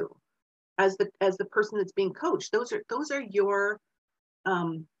to you. As the person that's being coached, those are your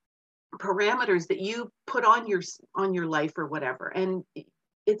parameters that you put on your life or whatever, and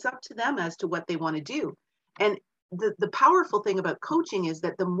it's up to them as to what they want to do. And the powerful thing about coaching is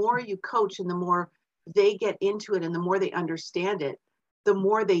that the more you coach and the more they get into it and the more they understand it, the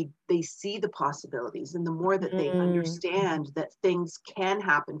more they see the possibilities and the more that they understand that things can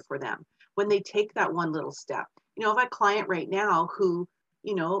happen for them, when they take that one little step. You know, I have a client right now who,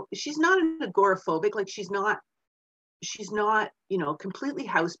 you know, she's not an agoraphobic, like she's not, you know, completely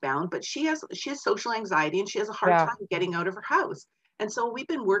housebound, but she has social anxiety and she has a hard time getting out of her house. And so we've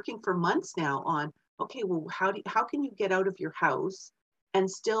been working for months now on, okay, well, how can you get out of your house and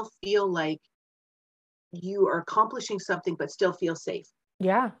still feel like you are accomplishing something, but still feel safe?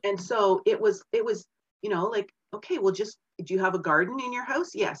 Yeah. And so it was, you know, like, okay, well, do you have a garden in your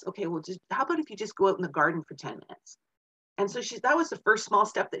house? Yes. Okay. Well, how about if you just go out in the garden for 10 minutes? And so that was the first small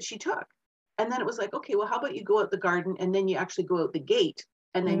step that she took. And then it was like, okay, well, how about you go out the garden and then you actually go out the gate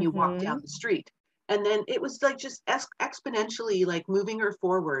and then you walk down the street. And then it was like just exponentially like moving her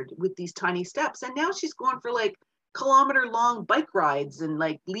forward with these tiny steps. And now she's going for like kilometer long bike rides and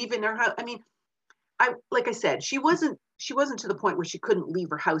like leaving her house. I mean, like I said, she wasn't to the point where she couldn't leave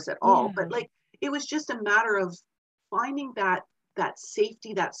her house at all, but like, it was just a matter of finding that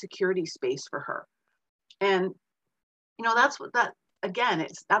safety, that security space for her. And, you know, that's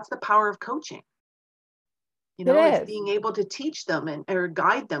the power of coaching. You know, it's being able to teach them or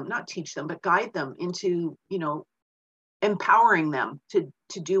guide them, not teach them, but guide them into, you know, empowering them to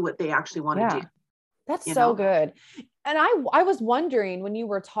do what they actually want to do. That's so good. And I was wondering when you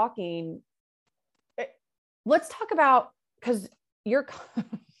were talking, let's talk about, because your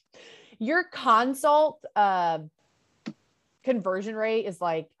consult conversion rate is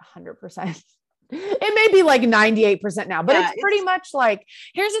like 100%. It may be like 98% now, but it's pretty much like,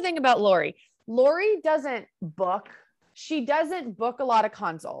 here's the thing about Lori. Lori doesn't book. She doesn't book a lot of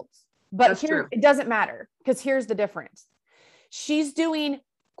consults, but it doesn't matter because here's the difference. She's doing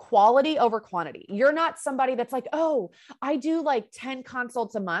quality over quantity. You're not somebody that's like, oh, I do like 10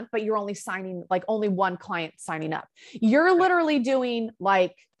 consults a month, but you're only signing like only one client signing up. You're literally doing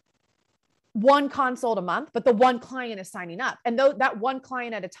like one consult a month, but the one client is signing up. And though that one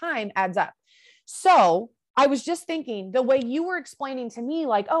client at a time adds up. So I was just thinking the way you were explaining to me,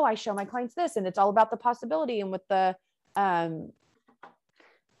 like, oh, I show my clients this and it's all about the possibility. And with the,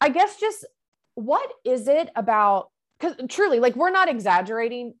 I guess just what is it about? Because truly, like, we're not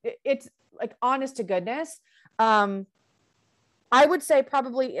exaggerating. It's like honest to goodness. I would say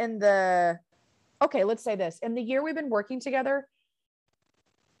probably let's say this, in the year we've been working together,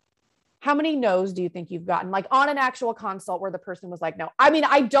 how many no's do you think you've gotten, like on an actual consult where the person was like, no? I mean,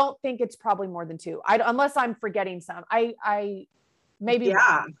 I don't think it's probably more than 2. Unless I'm forgetting some. Maybe.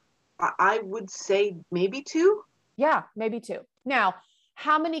 Yeah, I would say maybe 2. Yeah, maybe 2. Now,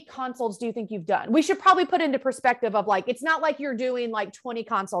 how many consults do you think you've done? We should probably put into perspective of like, it's not like you're doing like 20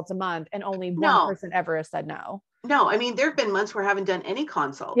 consults a month and only one person ever has said no. No, I mean, there've been months where I haven't done any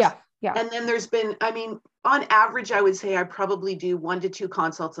consults. Yeah. Yeah. And then there's been, I mean, on average, I would say I probably do 1 to 2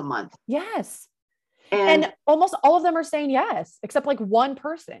 consults a month. Yes. And almost all of them are saying yes, except like one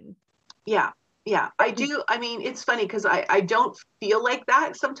person. Yeah. Yeah, I do. I mean, it's funny because I don't feel like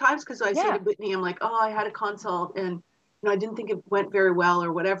that sometimes because I say to Whitney, I'm like, oh, I had a consult and, you know, I didn't think it went very well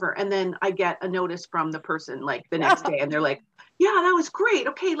or whatever. And then I get a notice from the person like the next day and they're like, yeah, that was great.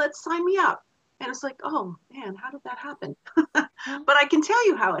 Okay, let's sign me up. And it's like, oh man, how did that happen? But I can tell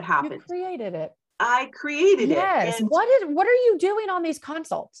you how it happened. You created it. I created it. Yes. What are you doing on these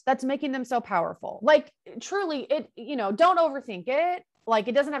consults that's making them so powerful? Like truly don't overthink it. Like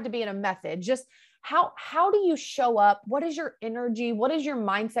it doesn't have to be in a method. Just how do you show up? What is your energy? What is your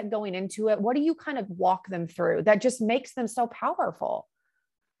mindset going into it? What do you kind of walk them through that just makes them so powerful?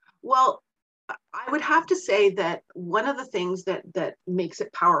 Well, I would have to say that one of the things that makes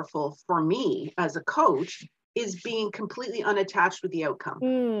it powerful for me as a coach is being completely unattached with the outcome.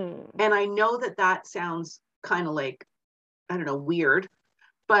 And I know that sounds kind of like, I don't know, weird,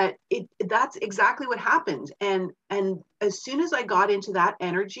 but that's exactly what happened. And as soon as I got into that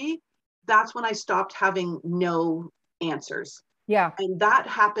energy, that's when I stopped having no answers. Yeah. And that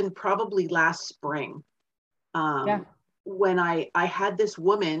happened probably last spring. When I had this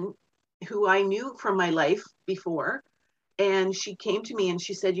woman who I knew from my life before, and she came to me and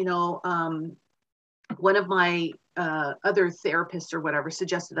she said, one of my other therapists or whatever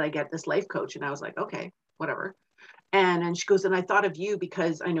suggested that I get this life coach. And I was like, okay, whatever. And she goes, and I thought of you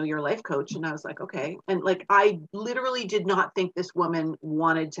because I know you're a life coach. And I was like, okay. And like, I literally did not think this woman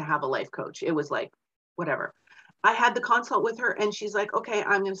wanted to have a life coach. It was like, whatever. I had the consult with her and she's like, okay,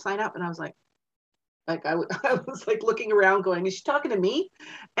 I'm going to sign up. And I was like I was like looking around going, is she talking to me?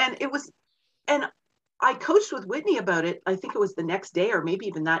 And I coached with Whitney about it. I think it was the next day or maybe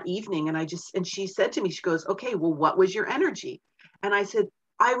even that evening. And she said to me, she goes, okay, well, what was your energy? And I said,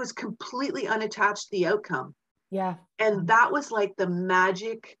 I was completely unattached to the outcome. Yeah. And that was like the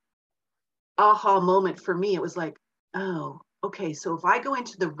magic aha moment for me. It was like, oh, okay, so if I go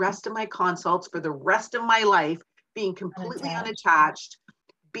into the rest of my consults for the rest of my life, being completely unattached,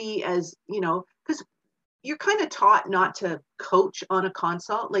 be as, because you're kind of taught not to coach on a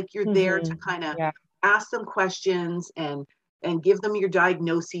consult. Like you're there to kind of ask them questions and give them your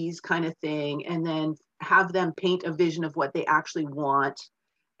diagnoses kind of thing, and then have them paint a vision of what they actually want.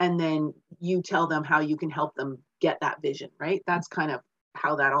 And then you tell them how you can help them get that vision, right? That's kind of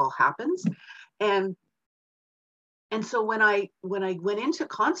how that all happens. And so when I went into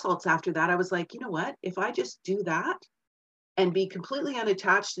consults after that, I was like, you know what, if I just do that and be completely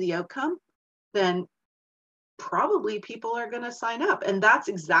unattached to the outcome, then probably people are going to sign up. And that's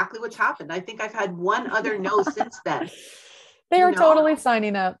exactly what's happened. I think I've had one other no since then. They are totally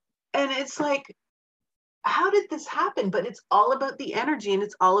signing up. And it's like, how did this happen? But it's all about the energy, and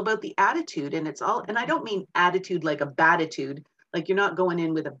it's all about the attitude. And I don't mean attitude like a bad attitude. Like you're not going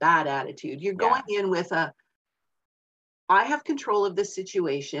in with a bad attitude. You're going in with I have control of this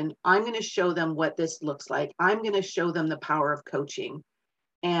situation. I'm going to show them what this looks like. I'm going to show them the power of coaching,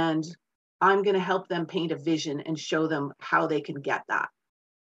 and I'm going to help them paint a vision and show them how they can get that.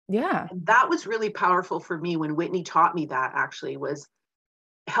 Yeah. And that was really powerful for me when Whitney taught me that, actually, was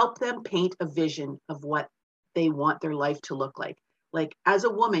help them paint a vision of what they want their life to look like. Like as a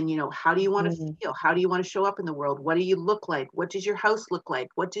woman, how do you want to feel? How do you want to show up in the world? What do you look like? What does your house look like?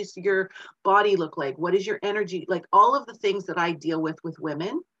 What does your body look like? What is your energy? Like all of the things that I deal with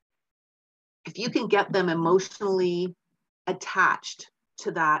women, if you can get them emotionally attached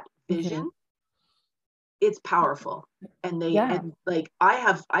to that vision, it's powerful. And and like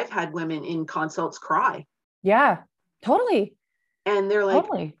I've had women in consults cry. Yeah, totally. And they're like,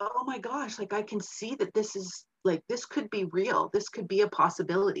 oh my gosh, like I can see that this is like, this could be real. This could be a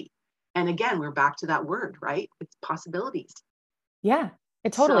possibility. And again, we're back to that word, right? It's possibilities. Yeah,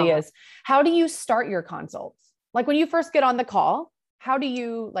 it totally is. How do you start your consults? Like when you first get on the call, how do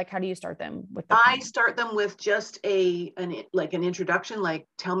you start them with I start them with just an introduction, like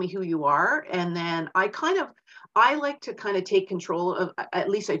tell me who you are. And then I like to kind of take control of, at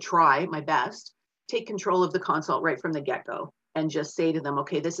least I try my best, take control of the consult right from the get-go. And just say to them,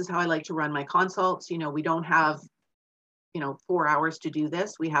 okay, this is how I like to run my consults. We don't have, 4 hours to do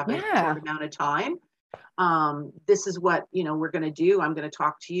this. We have a short amount of time. This is what, we're going to do. I'm going to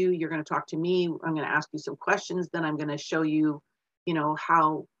talk to you. You're going to talk to me. I'm going to ask you some questions. Then I'm going to show you,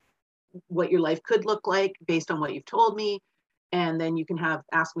 what your life could look like based on what you've told me. And then you can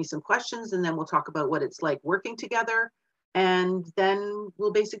ask me some questions, and then we'll talk about what it's like working together. And then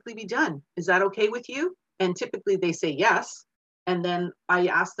we'll basically be done. Is that okay with you? And typically they say yes. And then I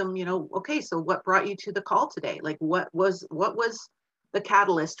asked them, okay, so what brought you to the call today? Like, what was the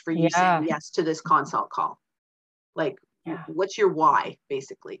catalyst for you saying yes to this consult call? Like, what's your why,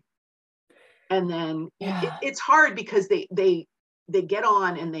 basically? And then it's hard because they get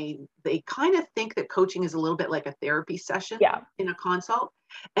on and they kind of think that coaching is a little bit like a therapy session in a consult.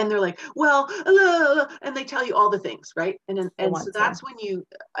 And they're like, well, and they tell you all the things, right? And so that's when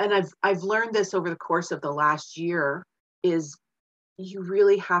I've learned this over the course of the last year, is you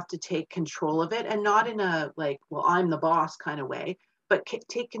really have to take control of it, and not in a like, well, I'm the boss kind of way, but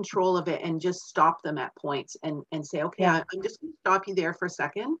take control of it and just stop them at points and say, okay, I'm just going to stop you there for a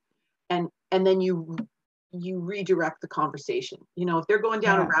second. And then you redirect the conversation. If they're going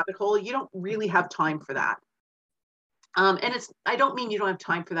down a rabbit hole, you don't really have time for that. And I don't mean you don't have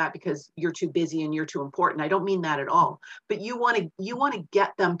time for that because you're too busy and you're too important. I don't mean that at all. But you want to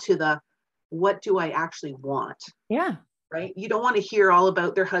get them to the, what do I actually want? Yeah. Right. You don't want to hear all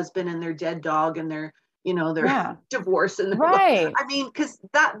about their husband and their dead dog and their, their divorce and right. I mean, because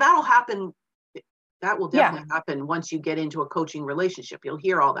that'll happen. That will definitely happen once you get into a coaching relationship. You'll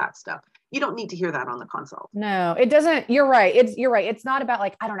hear all that stuff. You don't need to hear that on the consult. No, it doesn't. You're right. You're right. It's not about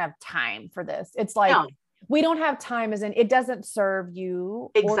like, I don't have time for this. It's like, we don't have time, as in it doesn't serve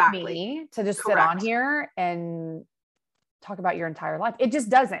you or me to just sit on here and talk about your entire life. It just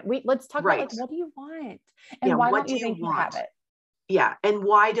doesn't. Let's talk about like, what do you want? And why don't you think you have it? Yeah. And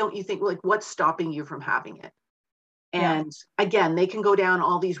why don't you think, like, what's stopping you from having it? And again, they can go down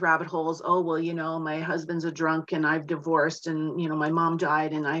all these rabbit holes. Oh, well, my husband's a drunk and I've divorced and, my mom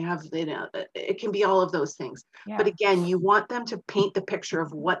died and I have, it can be all of those things. Yeah. But again, you want them to paint the picture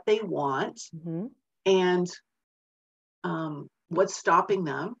of what they want and what's stopping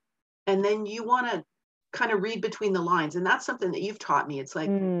them. And then you want to kind of read between the lines. And that's something that you've taught me. It's like,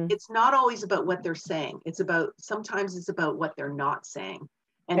 it's not always about what they're saying. Sometimes it's about what they're not saying.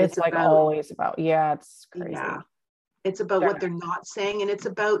 And it's like always about, it's crazy. Yeah. It's about what they're not saying. And it's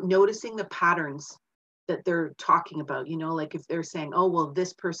about noticing the patterns that they're talking about, like if they're saying, oh, well,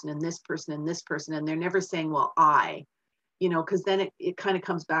 this person and this person and this person, and they're never saying, well, I, because then it kind of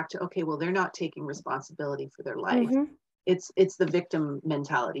comes back to, okay, well, they're not taking responsibility for their life. Mm-hmm. It's the victim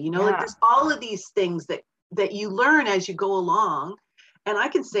mentality, Yeah. like there's all of these things that you learn as you go along. And I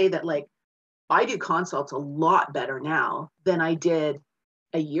can say that, like, I do consults a lot better now than I did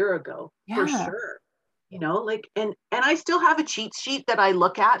a year ago, for sure. Like, and I still have a cheat sheet that I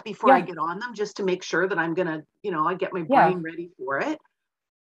look at before I get on them, just to make sure that I'm gonna, I get my brain ready for it.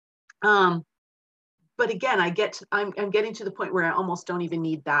 But again, I'm getting to the point where I almost don't even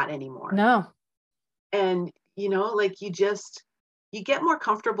need that anymore. No. And, like, you get more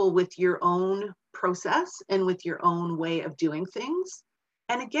comfortable with your own process and with your own way of doing things.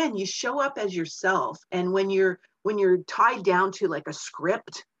 And again, you show up as yourself. And when you're tied down to like a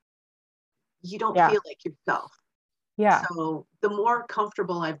script, you don't feel like yourself. Yeah. So the more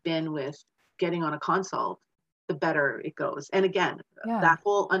comfortable I've been with getting on a consult, the better it goes. And again, that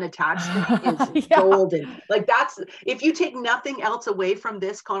whole unattached thing is golden. Like, that's, if you take nothing else away from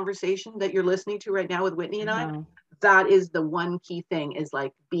this conversation that you're listening to right now with Whitney and I, that is the one key thing, is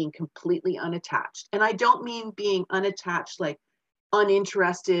like being completely unattached. And I don't mean being unattached, like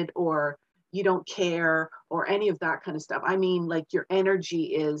uninterested or you don't care or any of that kind of stuff. I mean, like, your energy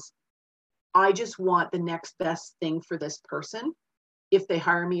is, I just want the next best thing for this person. If they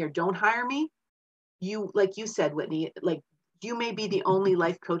hire me or don't hire me, like you said, Whitney, like, you may be the only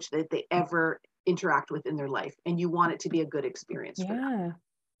life coach that they ever interact with in their life, and you want it to be a good experience for them.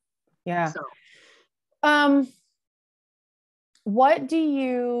 Yeah. So, what do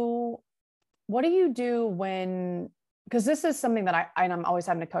you do when, because this is something that I'm always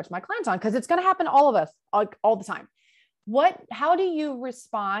having to coach my clients on, because it's going to happen to all of us all the time. How do you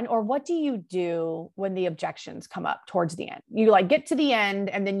respond, or what do you do when the objections come up towards the end? You like get to the end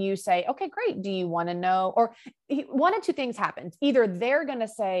and then you say, okay, great. Do you want to know? Or one of two things happens. Either they're going to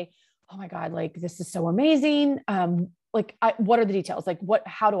say, oh my God, like, this is so amazing. What are the details? Like,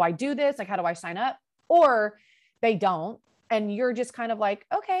 how do I do this? Like, how do I sign up? Or they don't. And you're just kind of like,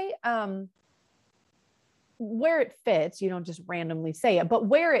 okay, where it fits, you don't just randomly say it, but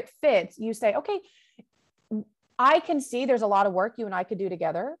where it fits, you say, okay, I can see there's a lot of work you and I could do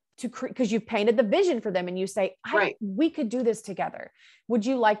together because you've painted the vision for them, and you say, we could do this together. Would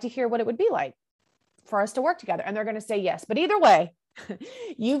you like to hear what it would be like for us to work together? And they're going to say yes. But either way,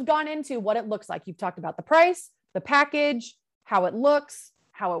 you've gone into what it looks like. You've talked about the price, the package, how it looks,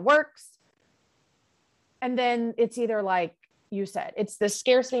 how it works. And then it's either, like you said, it's the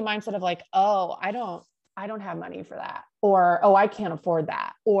scarcity mindset of like, oh, I don't have money for that. Or, oh, I can't afford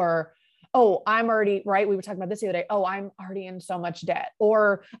that. Or, oh, I'm already, right? We were talking about this the other day. Oh, I'm already in so much debt.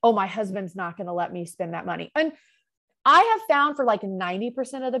 Or, oh, my husband's not going to let me spend that money. And I have found for like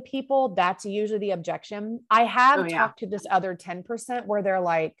 90% of the people, that's usually the objection. I have talked to this other 10% where they're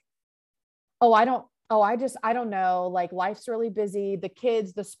like, I don't know. Like, life's really busy. The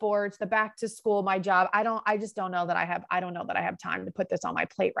kids, the sports, the back to school, my job. I don't know that I have time to put this on my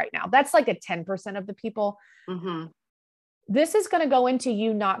plate right now. That's like a 10% of the people. Mm-hmm. This is going to go into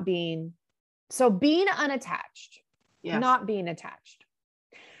you not being unattached, not being attached.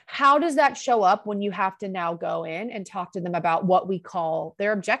 How does that show up when you have to now go in and talk to them about what we call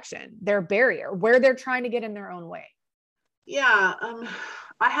their objection, their barrier, where they're trying to get in their own way? Yeah.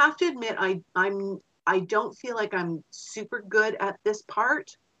 I have to admit, I don't feel like I'm super good at this part.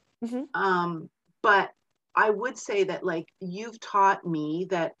 Mm-hmm. But I would say that, like, you've taught me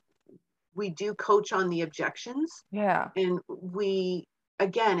that we do coach on the objections. Yeah. And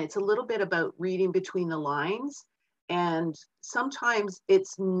again, it's a little bit about reading between the lines. And sometimes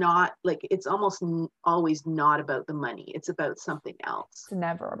it's not, like, it's almost always not about the money. It's about something else. It's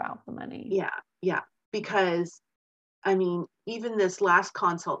never about the money. Yeah. Yeah. Because, I mean, even this last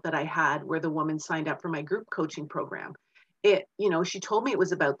consult that I had, where the woman signed up for my group coaching program, she told me it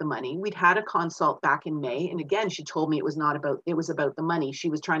was about the money. We'd had a consult back in May. And again, she told me it was about the money. She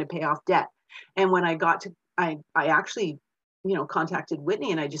was trying to pay off debt. And when I got to, I actually, contacted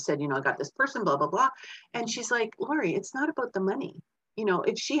Whitney, and I just said, I got this person, blah, blah, blah. And she's like, Lori, it's not about the money.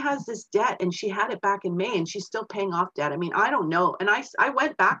 If she has this debt and she had it back in May and she's still paying off debt, I mean, I don't know. And I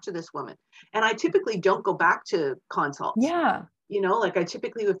went back to this woman, and I typically don't go back to consults. Yeah. Like, I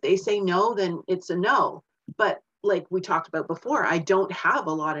typically, if they say no, then it's a no. But like we talked about before, I don't have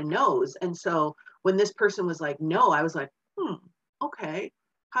a lot of no's. And so when this person was like, no, I was like, okay,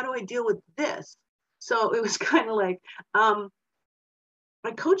 how do I deal with this? So it was kind of like, I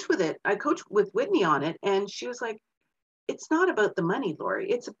coached with Whitney on it. And she was like, it's not about the money, Lori.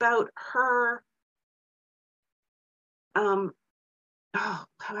 It's about her.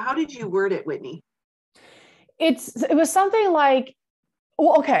 How did you word it, Whitney? It was something like,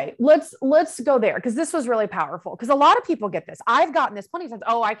 Well, okay, let's go there because this was really powerful. Because a lot of people get this. I've gotten this plenty of times.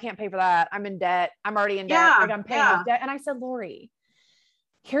 Oh, I can't pay for that. I'm in debt. I'm already in debt. Like I'm paying off debt. And I said, Lori,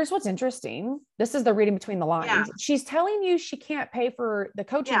 here's what's interesting. This is the reading between the lines. Yeah. She's telling you she can't pay for the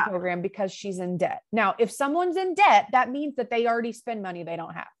coaching program because she's in debt. Now, if someone's in debt, that means that they already spend money they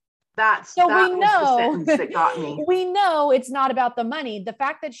don't have. That we was know the sentence that got me. We know it's not about the money. The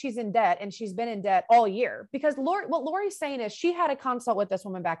fact that she's in debt and she's been in debt all year, because what Lori's saying is she had a consult with this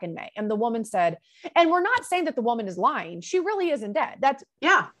woman back in May, and the woman said, and we're not saying that the woman is lying. She really is in debt.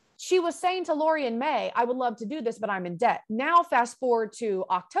 She was saying to Lori in May, I would love to do this, but I'm in debt. Now, fast forward to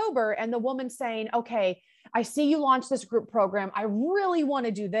October, and the woman saying, okay, I see you launched this group program. I really want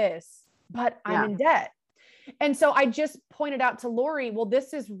to do this, but I'm in debt. And so I just pointed out to Lori, well,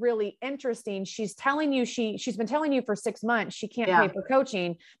 this is really interesting. She's telling you, she's been telling you for 6 months, she can't pay for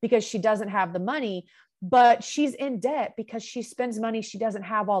coaching because she doesn't have the money, but she's in debt because she spends money she doesn't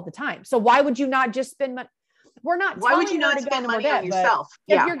have all the time. So why would you not just spend money? We're not. Why would you not spend money on yourself?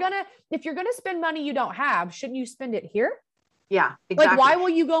 If you're gonna spend money you don't have, shouldn't you spend it here? Yeah, exactly. Like, why will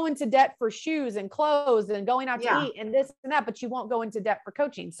you go into debt for shoes and clothes and going out to eat and this and that, but you won't go into debt for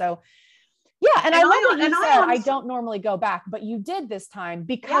coaching? So yeah. And I love what you said. I don't normally go back, but you did this time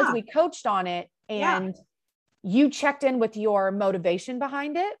because we coached on it and you checked in with your motivation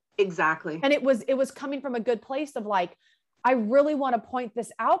behind it. Exactly. And it was coming from a good place of like, I really want to point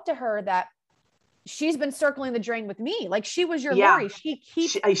this out to her that she's been circling the drain with me. Like she was your Lori.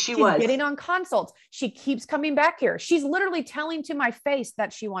 She's getting on consults. She keeps coming back here. She's literally telling to my face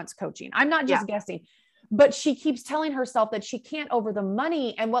that she wants coaching. I'm not just guessing, but she keeps telling herself that she can't over the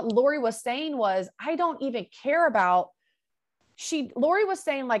money. And what Lori was saying was, I don't even care about, Lori was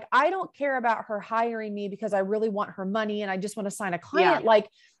saying like, I don't care about her hiring me because I really want her money. And I just want to sign a client. Like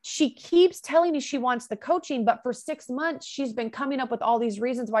she keeps telling me she wants the coaching, but for 6 months, she's been coming up with all these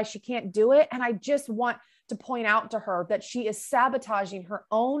reasons why she can't do it. And I just want to point out to her that she is sabotaging her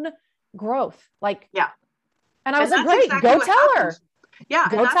own growth. Like, and I was like, great, go tell her. Yeah.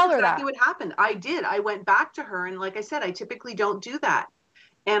 And that's exactly what happened. I did. I went back to her. And like I said, I typically don't do that.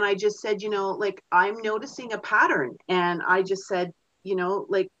 And I just said, like, I'm noticing a pattern. And I just said,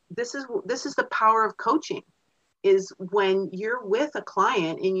 like, this is the power of coaching, is when you're with a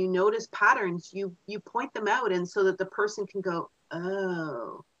client and you notice patterns, you point them out. And so that the person can go,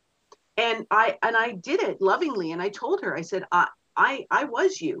 oh, and I did it lovingly. And I told her, I said, I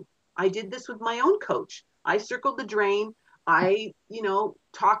was you. I did this with my own coach. I circled the drain. I,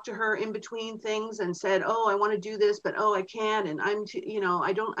 talked to her in between things and said, oh, I want to do this, but, oh, I can't. And I'm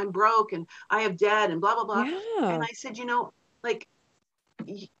broke and I have debt and blah, blah, blah. Yeah. And I said, like,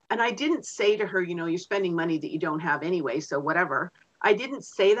 and I didn't say to her, you're spending money that you don't have anyway. So whatever. I didn't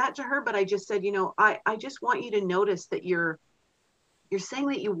say that to her, but I just said, I just want you to notice that you're saying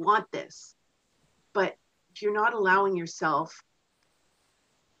that you want this, but you're not allowing yourself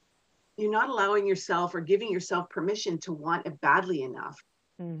or giving yourself permission to want it badly enough.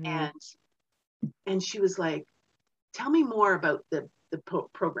 Mm-hmm. And she was like, tell me more about the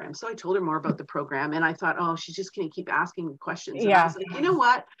program. So I told her more about the program, and I thought, oh, she's just going to keep asking me questions. And I was like, you know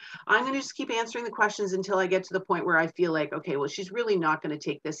what? I'm going to just keep answering the questions until I get to the point where I feel like, okay, well, she's really not going to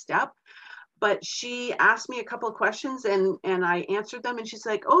take this step. But she asked me a couple of questions and I answered them, and she's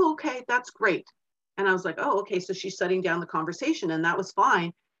like, oh, okay, that's great. And I was like, oh, okay. So she's shutting down the conversation, and that was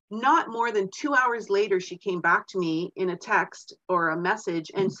fine. Not more than 2 hours later, she came back to me in a text or a message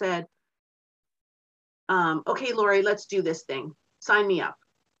and said, okay, Lori, let's do this thing. Sign me up.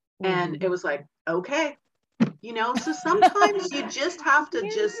 Mm-hmm. And it was like, okay, so sometimes you just have to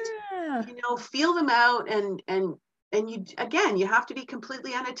feel them out and you have to be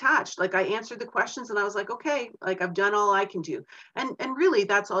completely unattached. Like I answered the questions and I was like, okay, like I've done all I can do. And really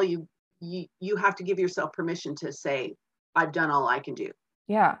that's all you have to give yourself permission to say, I've done all I can do.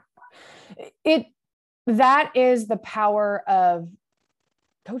 Yeah. That is the power of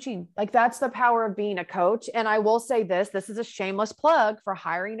coaching. Like that's the power of being a coach. And I will say this is a shameless plug for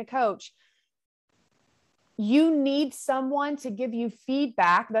hiring a coach. You need someone to give you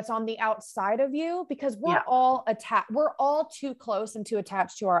feedback that's on the outside of you, because we're all attached. We're all too close and too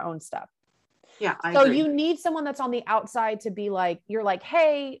attached to our own stuff. Yeah. So you need someone that's on the outside to be like, you're like,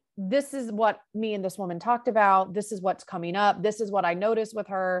 hey, this is what me and this woman talked about. This is what's coming up. This is what I noticed with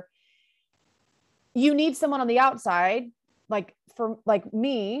her. You need someone on the outside, like for like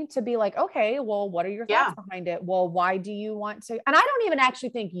me, to be like, okay, well, what are your thoughts behind it? Well, why do you want to? And I don't even actually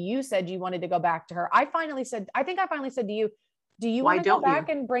think you said you wanted to go back to her. I think I finally said to you, Do you Why want to go don't you? back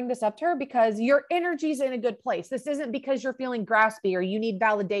and bring this up to her? Because your energy's in a good place. This isn't because you're feeling graspy or you need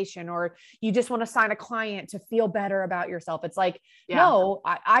validation or you just want to sign a client to feel better about yourself. It's like, no,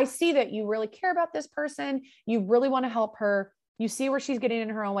 I see that you really care about this person. You really want to help her. You see where she's getting in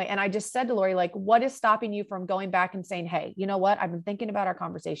her own way. And I just said to Lori, like, what is stopping you from going back and saying, hey, you know what? I've been thinking about our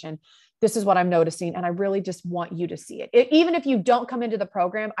conversation. This is what I'm noticing. And I really just want you to see it. Even if you don't come into the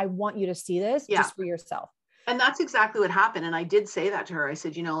program, I want you to see this just for yourself. And that's exactly what happened. And I did say that to her. I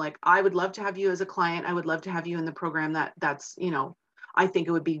said, you know, like, I would love to have you as a client. I would love to have you in the program that's, you know, I think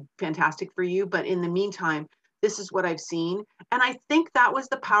it would be fantastic for you. But in the meantime, this is what I've seen. And I think that was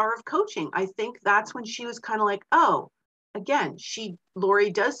the power of coaching. I think that's when she was kind of like, oh, again,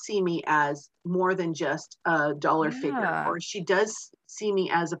 Lori does see me as more than just a dollar figure, or she does see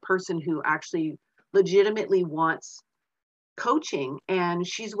me as a person who actually legitimately wants coaching, and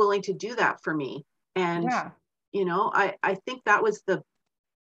she's willing to do that for me. And, you know, I think that was the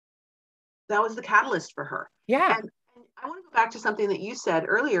catalyst for her. Yeah. And I want to go back to something that you said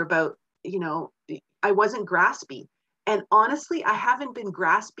earlier about, you know, I wasn't graspy. And honestly, I haven't been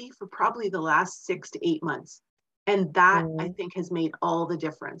graspy for probably the last 6 to 8 months. And that I think has made all the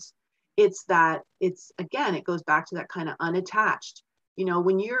difference. Again, it goes back to that kind of unattached, you know,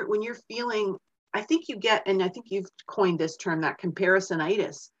 when you're feeling, I think you get, and I think you've coined this term, that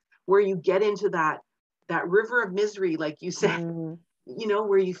comparisonitis, where you get into that river of misery, like you said, you know,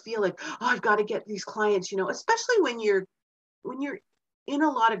 where you feel like, oh, I've got to get these clients, you know, especially when you're in a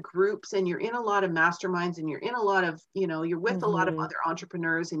lot of groups and you're in a lot of masterminds and you're in a lot of, you know, you're with a lot of other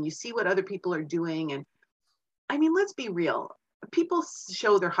entrepreneurs and you see what other people are doing. And I mean, let's be real. People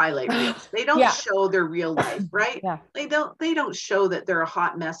show their highlight reels. They don't show their real life, right? They don't show that they're a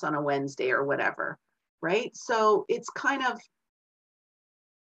hot mess on a Wednesday or whatever, right? So it's kind of,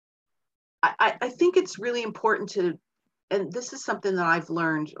 I think it's really important to, and this is something that I've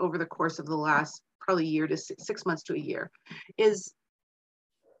learned over the course of the last probably year to 6 months to a year, is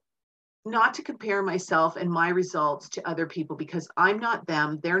not to compare myself and my results to other people, because I'm not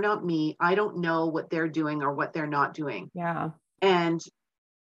them. They're not me. I don't know what they're doing or what they're not doing. Yeah. And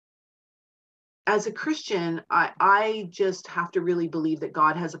as a Christian, I just have to really believe that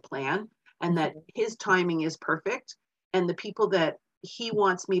God has a plan and that his timing is perfect. And the people that he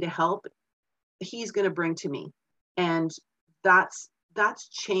wants me to help, he's going to bring to me. And that's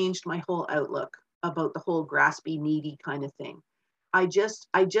changed my whole outlook about the whole graspy, needy kind of thing. I just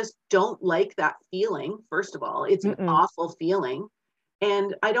don't like that feeling. First of all, it's an awful feeling,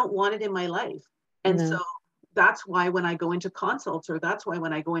 and I don't want it in my life. And so that's why when I go into consults, or that's why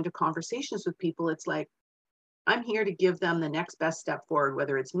when I go into conversations with people, it's like, I'm here to give them the next best step forward,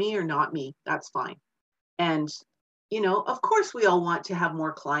 whether it's me or not me, that's fine. And, you know, of course we all want to have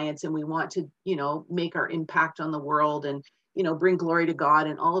more clients, and we want to, you know, make our impact on the world and, you know, bring glory to God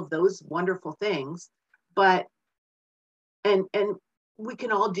and all of those wonderful things. But and we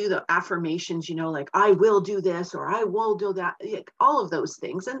can all do the affirmations, you know, like, I will do this, or I will do that, like, all of those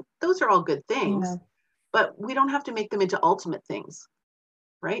things. And those are all good things, but we don't have to make them into ultimate things,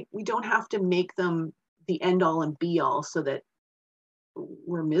 right? We don't have to make them the end all and be all so that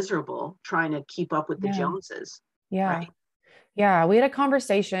we're miserable trying to keep up with the Joneses. Right? Yeah. We had a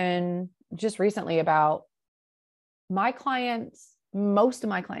conversation just recently about my clients. Most of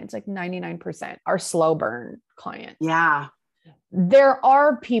my clients, like 99%, are slow burn clients. Yeah. There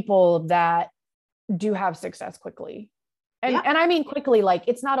are people that do have success quickly. And I mean quickly, like,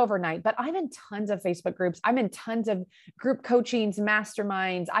 it's not overnight, but I'm in tons of Facebook groups. I'm in tons of group coachings,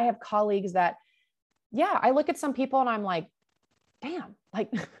 masterminds. I have colleagues that, I look at some people and I'm like, damn,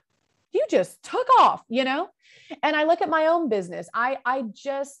 like you just took off, you know? And I look at my own business. I've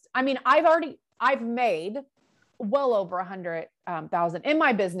made well over 100,000 in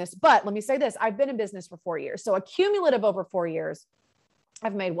my business. But let me say this, I've been in business for 4 years. So a cumulative over 4 years,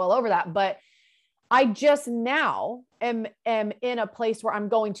 I've made well over that. But I just now am in a place where I'm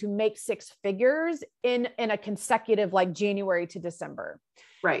going to make 6 figures in a consecutive, like, January to December.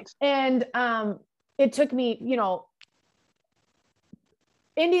 Right. And it took me, you know,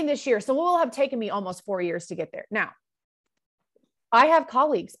 ending this year. So it will have taken me almost 4 years to get there. Now, I have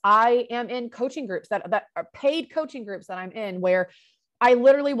colleagues. I am in coaching groups that are paid coaching groups that I'm in, where I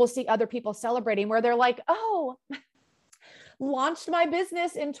literally will see other people celebrating, where they're like, oh, launched my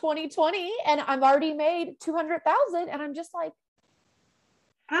business in 2020 and I've already made 200,000. And I'm just like,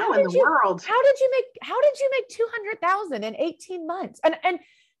 how in the world? How did you make 200,000 in 18 months? And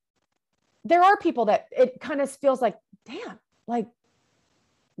there are people that it kind of feels like, damn, like,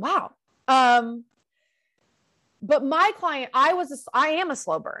 wow. But my client, I am a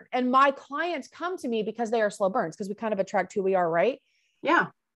slow burn, and my clients come to me because they are slow burns, because we kind of attract who we are, right? Yeah.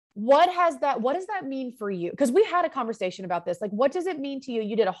 What does that mean for you? Because we had a conversation about this. Like, what does it mean to you?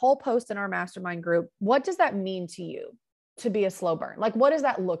 You did a whole post in our mastermind group. What does that mean to you to be a slow burn? Like, what does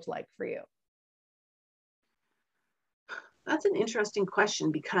that look like for you? That's an interesting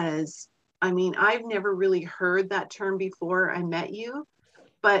question, because I mean, I've never really heard that term before I met you,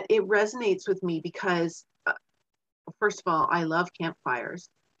 but it resonates with me because, first of all, I love campfires.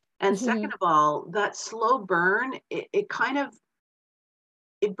 And second of all, that slow burn, it kind of,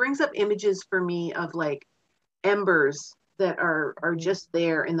 it brings up images for me of like embers that are just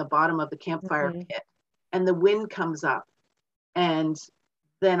there in the bottom of the campfire pit, and the wind comes up, and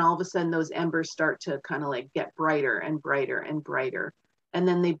then all of a sudden those embers start to kind of like get brighter and brighter and brighter, and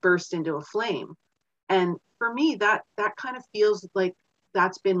then they burst into a flame. And for me, that kind of feels like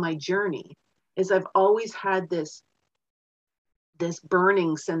that's been my journey, is I've always had this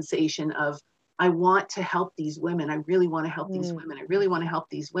burning sensation of, I want to help these women. I really want to help these women. I really want to help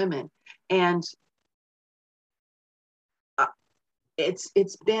these women. And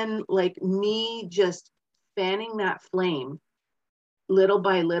it's been like me just fanning that flame little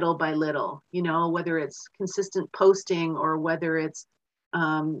by little by little, you know, whether it's consistent posting or whether it's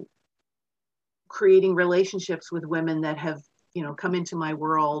creating relationships with women that have, you know, come into my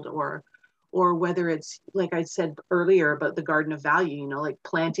world, or whether it's, like I said earlier about the garden of value, you know, like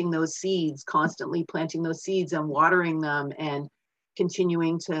planting those seeds, constantly planting those seeds and watering them, and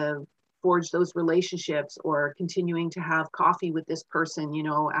continuing to forge those relationships, or continuing to have coffee with this person, you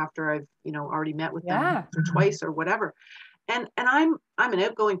know, after I've, you know, already met with them once or twice or whatever. And I'm an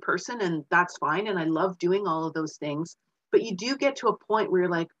outgoing person, and that's fine. And I love doing all of those things. But you do get to a point where you're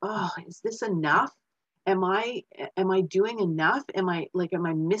like, oh, is this enough? Am I doing enough? Am I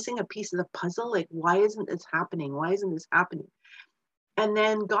missing a piece of the puzzle? Like, why isn't this happening? Why isn't this happening? And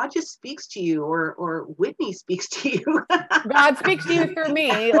then God just speaks to you, or Whitney speaks to you. God speaks to you through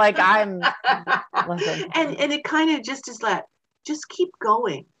me. Like, listen. And it kind of just is that, just keep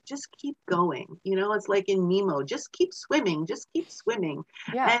going. Just keep going. You know, it's like in Nemo, just keep swimming, just keep swimming.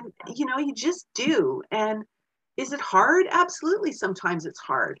 Yeah. And, you know, you just do. And is it hard? Absolutely. Sometimes it's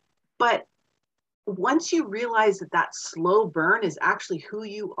hard. But once you realize that that slow burn is actually who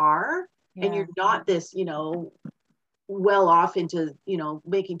you are, and you're not this, you know, well off into, you know,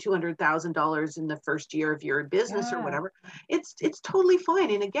 making $200,000 in the first year of your business or whatever, it's totally fine.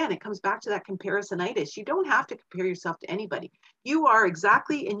 And again, it comes back to that comparisonitis. You don't have to compare yourself to anybody. You are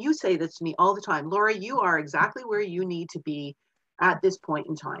exactly, and you say this to me all the time, Laura, you are exactly where you need to be at this point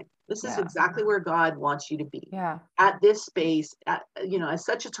in time. This is exactly where God wants you to be. At this space, at, you know, at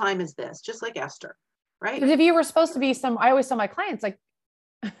such a time as this, just like Esther, right? Because if you were supposed to be I always tell my clients, like,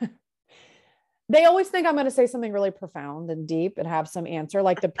 they always think I'm going to say something really profound and deep and have some answer,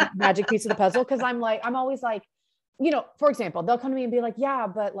 like the magic piece of the puzzle. Cause I'm always like, you know, for example, they'll come to me and be like, yeah,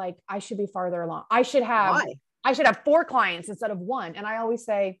 but like, I should be farther along. I should have 4 clients instead of 1. And I always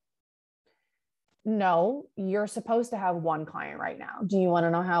say, no, you're supposed to have 1 client right now. Do you want to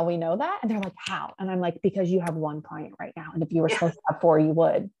know how we know that? And they're like, how? And I'm like, because you have 1 client right now. And if you were supposed to have 4, you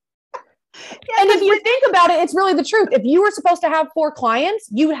would. And if you think about it, it's really the truth. If you were supposed to have 4 clients,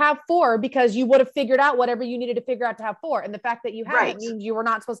 you would have 4 because you would have figured out whatever you needed to figure out to have 4. And the fact that you haven't means you were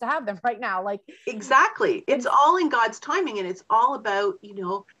not supposed to have them right now. Like, exactly. It's all in God's timing, and it's all about, you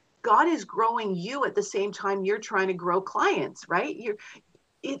know, God is growing you at the same time you're trying to grow clients, right?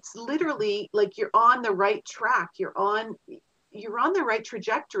 It's literally like you're on the right track. You're on the right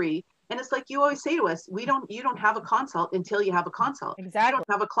trajectory. And it's like you always say to us, you don't have a consult until you have a consult. Exactly. You don't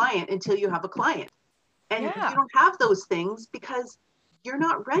have a client until you have a client. And you don't have those things because you're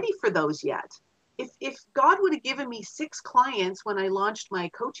not ready for those yet. If God would have given me 6 clients when I launched my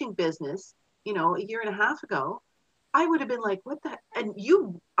coaching business, you know, a year and a half ago, I would have been like, what the, and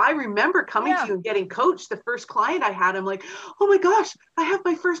I remember coming to you and getting coached. The first client I had, I'm like, oh my gosh, I have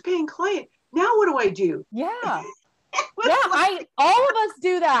my first paying client. Now what do I do? Yeah. All of us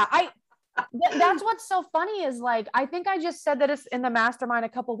do that. That's what's so funny is, like, I think I just said that it's in the mastermind a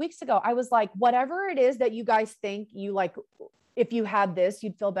couple of weeks ago. I was like, whatever it is that you guys think you like, if you had this,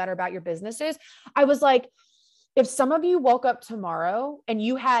 you'd feel better about your businesses. I was like, if some of you woke up tomorrow and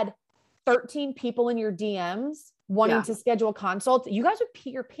you had 13 people in your DMs wanting to schedule consults, you guys would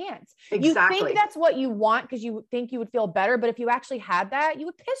pee your pants. Exactly. You think that's what you want because you think you would feel better. But if you actually had that, you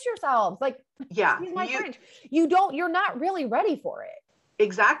would piss yourselves. Like, excuse my French. You're not really ready for it.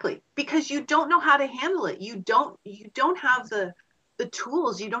 Exactly. Because you don't know how to handle it. You don't have the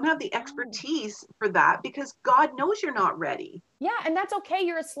tools. You don't have the expertise for that because God knows you're not ready. Yeah. And that's okay.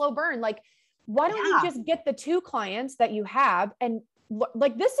 You're a slow burn. Like, Why don't you just get the 2 clients that you have? And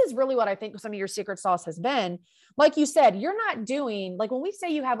like, this is really what I think some of your secret sauce has been. Like you said, you're not doing, like, when we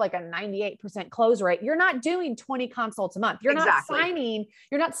say you have like a 98% close rate, you're not doing 20 consults a month. You're not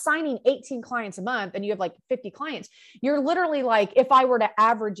signing 18 clients a month and you have like 50 clients. You're literally like, if I were to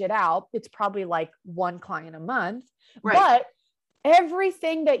average it out, it's probably like 1 client a month, but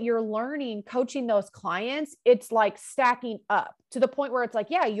everything that you're learning, coaching those clients, it's like stacking up to the point where it's like,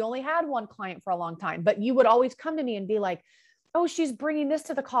 yeah, you only had 1 client for a long time, but you would always come to me and be like, oh, she's bringing this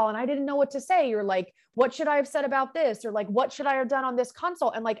to the call and I didn't know what to say. You're like, what should I have said about this? Or like, what should I have done on this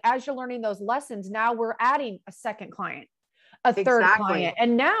consult? And like, as you're learning those lessons, now we're adding a second client, a third client.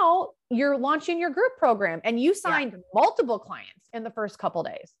 And now you're launching your group program and you signed multiple clients in the first couple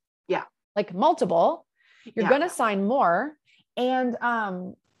days. Yeah. Like multiple, you're going to sign more. And,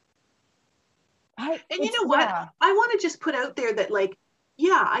 you know what? I want to just put out there that like,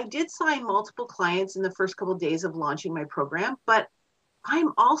 yeah, I did sign multiple clients in the first couple of days of launching my program, but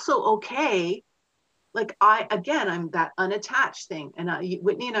I'm also okay. Like I'm that unattached thing. And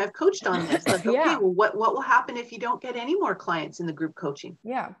Whitney and I have coached on this. Like, okay, well, what will happen if you don't get any more clients in the group coaching?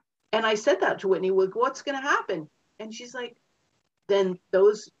 Yeah. And I said that to Whitney, well, what's going to happen? And she's like, then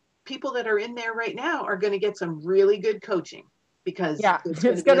those people that are in there right now are going to get some really good coaching because it's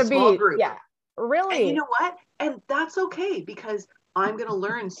going to be a small group. Yeah, really. And you know what? And that's okay because I'm going to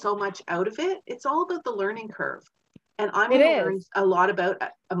learn so much out of it. It's all about the learning curve. And I'm going to learn a lot about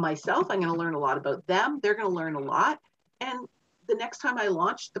myself. I'm going to learn a lot about them. They're going to learn a lot. And the next time I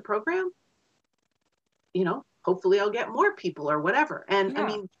launch the program, you know, hopefully I'll get more people or whatever. And I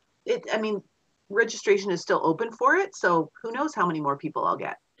mean, registration is still open for it. So who knows how many more people I'll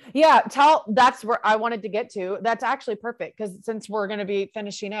get. Yeah. That's where I wanted to get to. That's actually perfect. Because since we're going to be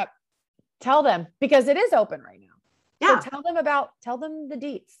finishing up, tell them because it is open right now. Yeah. So tell them the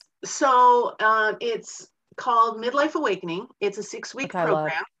deets. So it's called Midlife Awakening. It's a 6-week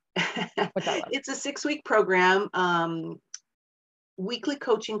program. It's a 6-week program. Weekly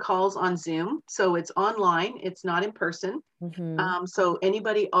coaching calls on Zoom. So it's online. It's not in person. Mm-hmm. So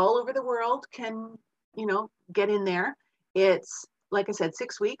anybody all over the world can, you know, get in there. It's, like I said,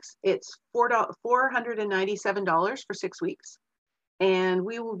 6 weeks. It's $497 for 6 weeks. And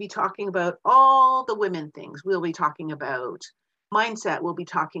we will be talking about all the women things. We'll be talking about mindset. We'll be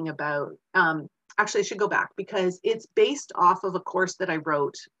talking about, actually I should go back because it's based off of a course that I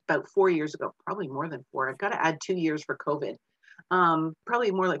wrote about 4 years ago, probably more than 4. I've got to add 2 years for COVID.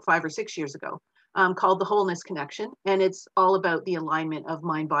 Probably more like 5 or 6 years ago, called The Wholeness Connection. And it's all about the alignment of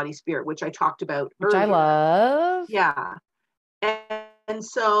mind, body, spirit, which I talked about earlier. Which I love. Yeah. And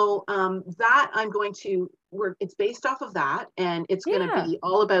so that I'm going to work, it's based off of that. And it's going to be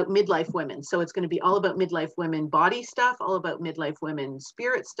all about midlife women. So it's going to be all about midlife women body stuff, all about midlife women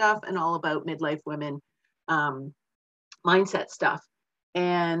spirit stuff, and all about midlife women mindset stuff.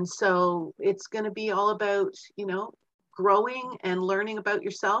 And so it's going to be all about, you know, growing and learning about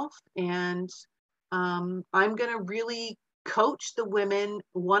yourself. And I'm going to really coach the women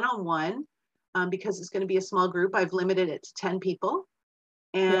one-on-one because it's going to be a small group. I've limited it to 10 people.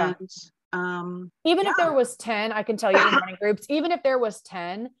 And even if there was 10, I can tell you in running groups, even if there was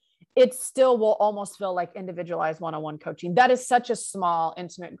 10, it still will almost feel like individualized one-on-one coaching. That is such a small,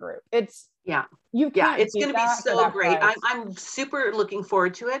 intimate group. It's it's going to be so great. I'm super looking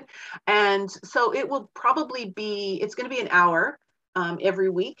forward to it. And so it will probably be, it's going to be an hour every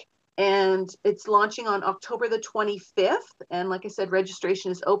week. And it's launching on October the 25th. And like I said, registration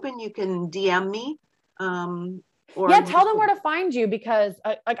is open. You can DM me. Tell them where to find you because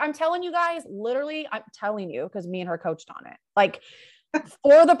like I'm telling you guys, literally, I'm telling you because me and her coached on it. Like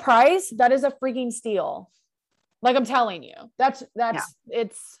for the price, that is a freaking steal. Like I'm telling you,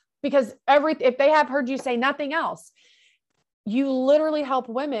 it's because if they have heard you say nothing else, you literally help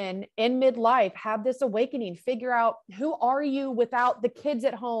women in midlife have this awakening, figure out who are you without the kids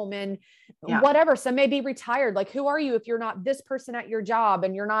at home and whatever. Some may be retired. Like, who are you if you're not this person at your job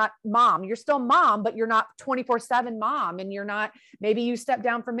and you're not mom, you're still mom, but you're not 24/7 mom. And you're not, maybe you step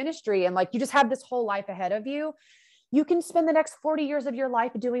down from ministry and like, you just have this whole life ahead of you. You can spend the next 40 years of your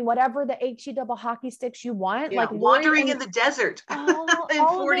life doing whatever the HE double hockey sticks you want. Like wandering in the desert in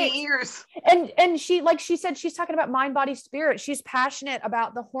 40 years. And she, like she said, she's talking about mind, body, spirit. She's passionate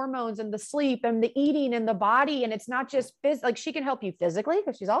about the hormones and the sleep and the eating and the body. And it's not just like she can help you physically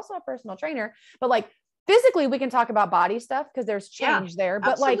because she's also a personal trainer, but like physically we can talk about body stuff because there's change there,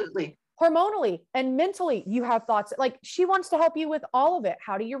 but absolutely. Like hormonally and mentally you have thoughts. Like she wants to help you with all of it.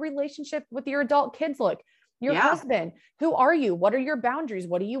 How do your relationship with your adult kids look? Your husband, who are you? What are your boundaries?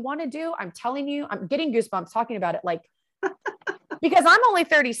 What do you want to do? I'm telling you, I'm getting goosebumps talking about it. Like Because I'm only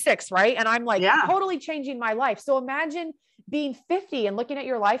 36, right? And I'm like Yeah. totally changing my life. So imagine being 50 and looking at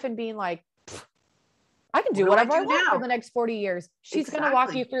your life and being like, I can do What do I whatever I do want now? for the next 40 years. She's going to walk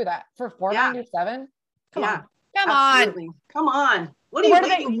Exactly. you through that for Yeah. $497. Come Yeah. on. Come Absolutely. Come on. What are you on.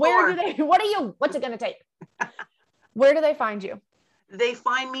 waiting for? What's it going to take? Where do they find you? They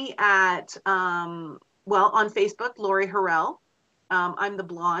find me at, on Facebook, Lori Harrell. I'm the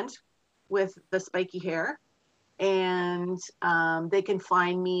blonde with the spiky hair. And they can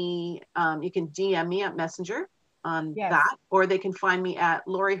find me, you can DM me at Messenger on that, or they can find me at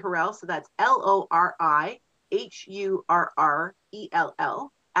Lori Harrell. So that's LORIHURRELL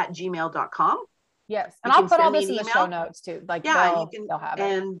 @gmail.com. Yes. And I'll put all this in the show notes too. Like, you can, they'll have it.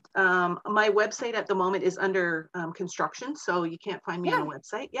 And my website at the moment is under construction, so you can't find me on a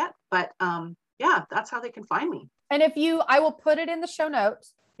website yet. But that's how they can find me. And I will put it in the show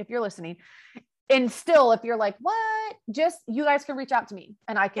notes if you're listening. And still, if you're like, what? Just, you guys can reach out to me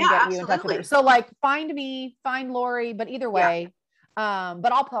and I can get you in touch with her. So like, find me, find Lori, but either way,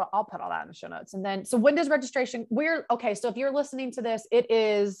 but I'll put all that in the show notes. And then, so when does registration, so if you're listening to this, it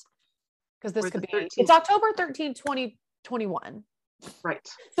is, because this could be, 13th. It's October 13th, 2021. Right.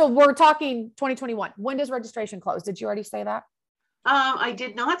 So we're talking 2021. When does registration close? Did you already say that? I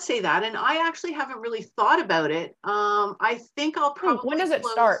did not say that. And I actually haven't really thought about it. I think I'll probably when does it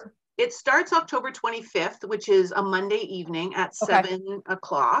start? It starts October 25th, which is a Monday evening at 7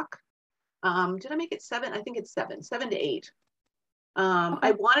 o'clock. Did I make it 7? I think it's 7 to 8.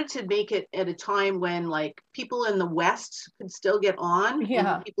 I wanted to make it at a time when like people in the West could still get on,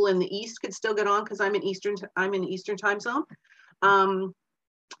 and people in the East could still get on, because I'm in Eastern time zone.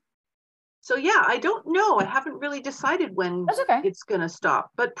 So yeah, I don't know. I haven't really decided when it's going to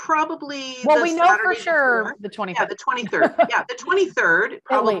stop, but probably. Well, we know Saturday for sure the 23rd. Yeah, the 23rd. Yeah, the 23rd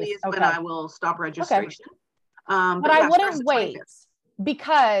probably is when I will stop registration. But I wouldn't wait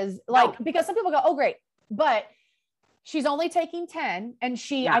because some people go, oh, great. But she's only taking 10, and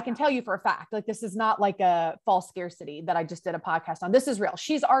I can tell you for a fact, like, this is not like a false scarcity that I just did a podcast on. This is real.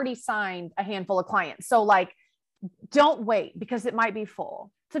 She's already signed a handful of clients. So like, don't wait, because it might be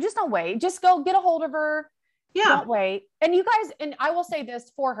full. So just don't wait. Just go get a hold of her. Yeah. Don't wait. And you guys, and I will say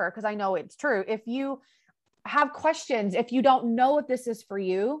this for her, because I know it's true. If you have questions, if you don't know if this is for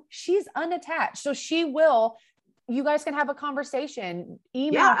you, she's unattached. So you guys can have a conversation,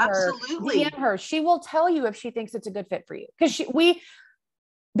 email her, DM her. She will tell you if she thinks it's a good fit for you.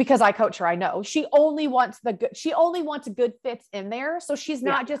 Because I coach her, I know she only wants good fits in there. So she's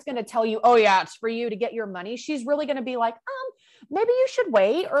not just going to tell you, oh yeah, it's for you to get your money. She's really going to be like, maybe you should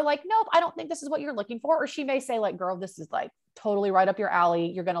wait, or like, nope, I don't think this is what you're looking for. Or she may say like, girl, this is like totally right up your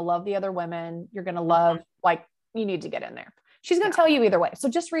alley. You're going to love the other women. You're going to love, like, you need to get in there. She's going to tell you either way. So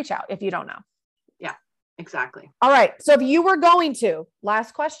just reach out if you don't know. Yeah, exactly. All right. So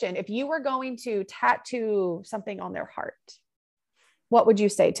last question, if you were going to tattoo something on their heart, what would you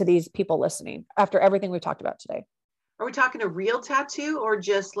say to these people listening after everything we've talked about today? Are we talking a real tattoo, or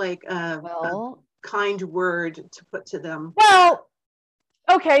just like a kind word to put to them? Well,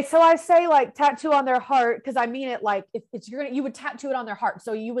 okay. So I say like tattoo on their heart, because I mean it like, if you would tattoo it on their heart.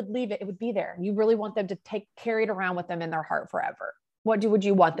 So you would leave it. It would be there. You really want them to carry it around with them in their heart forever. What would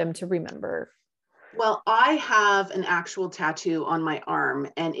you want them to remember? Well, I have an actual tattoo on my arm,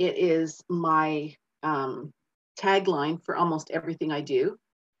 and it is my tagline for almost everything I do.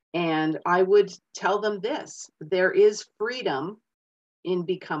 And I would tell them this: there is freedom in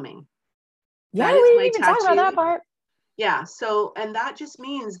becoming. Yeah, we didn't even talk about that part. Yeah. So, and that just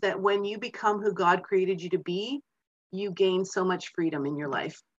means that when you become who God created you to be, you gain so much freedom in your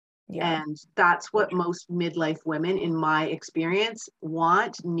life. Yeah. And that's what most midlife women, in my experience,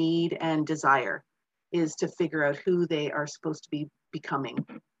 want, need, and desire, is to figure out who they are supposed to be becoming.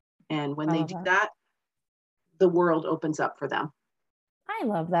 And when they do that, the world opens up for them. I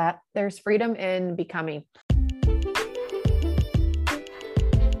love that. There's freedom in becoming.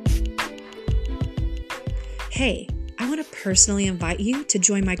 Hey, I want to personally invite you to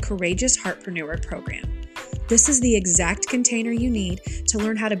join my Courageous Heartpreneur program. This is the exact container you need to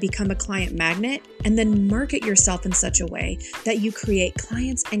learn how to become a client magnet and then market yourself in such a way that you create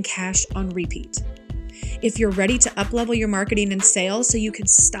clients and cash on repeat. If you're ready to uplevel your marketing and sales so you can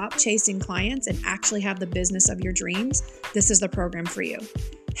stop chasing clients and actually have the business of your dreams, this is the program for you.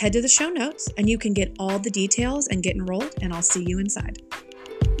 Head to the show notes and you can get all the details and get enrolled, and I'll see you inside.